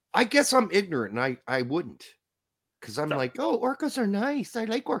 I guess I'm ignorant and I wouldn't. Because I'm like, oh, orcas are nice. I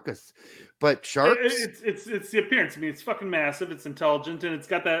like orcas. But sharks? It's the appearance. I mean, it's fucking massive. It's intelligent. And it's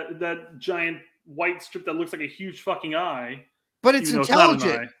got that giant white strip that looks like a huge fucking eye. But it's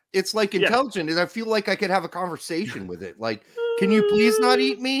intelligent. It's like Yeah. intelligent. And I feel like I could have a conversation with it. Like, can you please not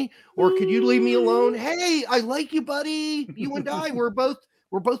eat me? Or could you leave me alone? Hey, I like you, buddy. You and I, we're both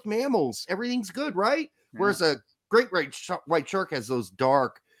mammals. Everything's good, right? Yeah. Whereas a great white shark has those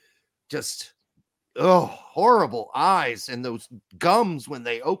dark, just horrible eyes and those gums when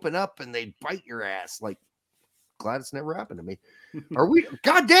they open up and they bite your ass. Like, glad it's never happened to me. Are we?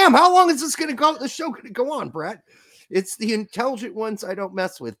 Goddamn! How long is this going to go? The show going to go on, Brett? It's the intelligent ones I don't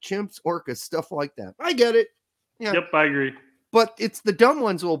mess with. Chimps, orcas, stuff like that. I get it. Yeah. Yep, I agree. But it's the dumb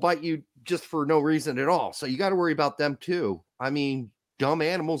ones who will bite you just for no reason at all. So you got to worry about them too. I mean, dumb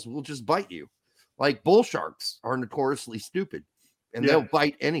animals will just bite you. Like bull sharks are notoriously stupid. And they'll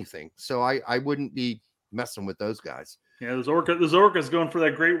bite anything. So I wouldn't be messing with those guys. Yeah, those orcas going for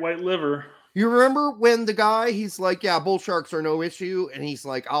that great white liver. You remember when the guy, he's like, yeah, bull sharks are no issue. And he's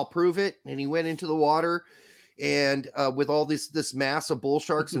like, I'll prove it. And he went into the water and with all this mass of bull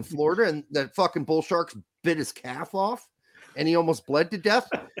sharks in Florida, and that fucking bull sharks bit his calf off and he almost bled to death.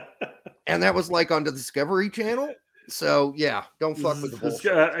 And that was like on the Discovery Channel. So yeah, don't fuck with the bull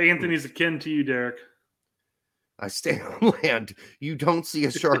sharks. Anthony's akin to you, Derek. I stay on land. You don't see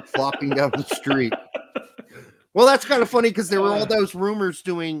a shark flopping down the street. Well, that's kind of funny because there were all those rumors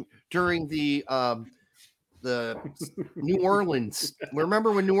during the New Orleans.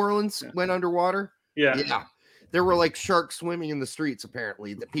 Remember when New Orleans went underwater? Yeah. There were like sharks swimming in the streets,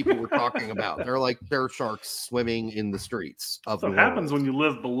 apparently, that people were talking about. They're like, there are sharks swimming in the streets of That's what happens when you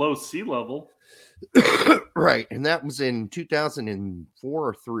live below sea level. Right. And that was in 2004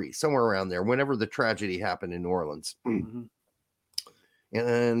 or 3, somewhere around there, whenever the tragedy happened in New Orleans. Mm-hmm.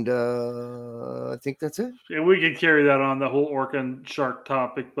 And I think that's it. Yeah, we could carry that on, the whole orca and shark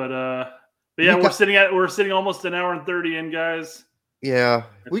topic. But yeah, we're sitting almost an hour and 30 in, guys. Yeah.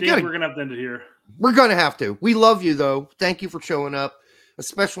 We're gonna have to end it here. We're gonna have to. We love you though. Thank you for showing up,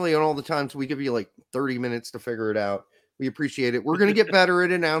 especially on all the times we give you like 30 minutes to figure it out. We appreciate it. We're going to get better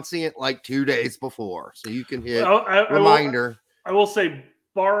at announcing it like 2 days before. So you can hit reminder. I will say,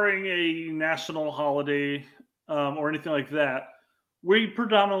 barring a national holiday or anything like that, we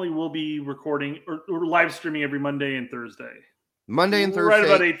predominantly will be recording or live streaming every Monday and Thursday. Monday and Thursday. Right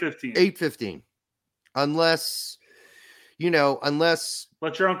about 8:15. 8:15. Unless.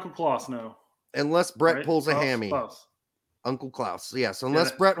 Let your Uncle Klaus know. Unless Brett pulls a hammy. Klaus. Uncle Klaus. Yes,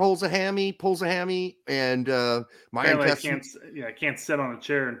 unless Brett pulls a hammy, and my intestines. I can't sit on a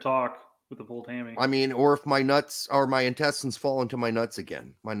chair and talk with a pulled hammy. I mean, or if my nuts or my intestines fall into my nuts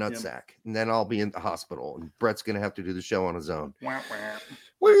again, my nutsack, and then I'll be in the hospital, and Brett's gonna have to do the show on his own.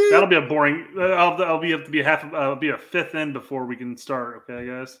 That'll be a boring. I'll be a fifth in before we can start. Okay,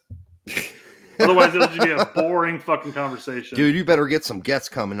 guys. Otherwise, it'll just be a boring fucking conversation. Dude, you better get some guests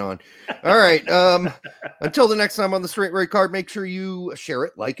coming on. All right. Until the next time on the Straight Ray Card, make sure you share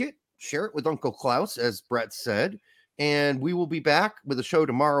it, like it, share it with Uncle Klaus, as Brett said. And we will be back with a show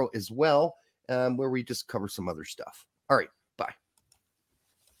tomorrow as well, where we just cover some other stuff. All right. Bye.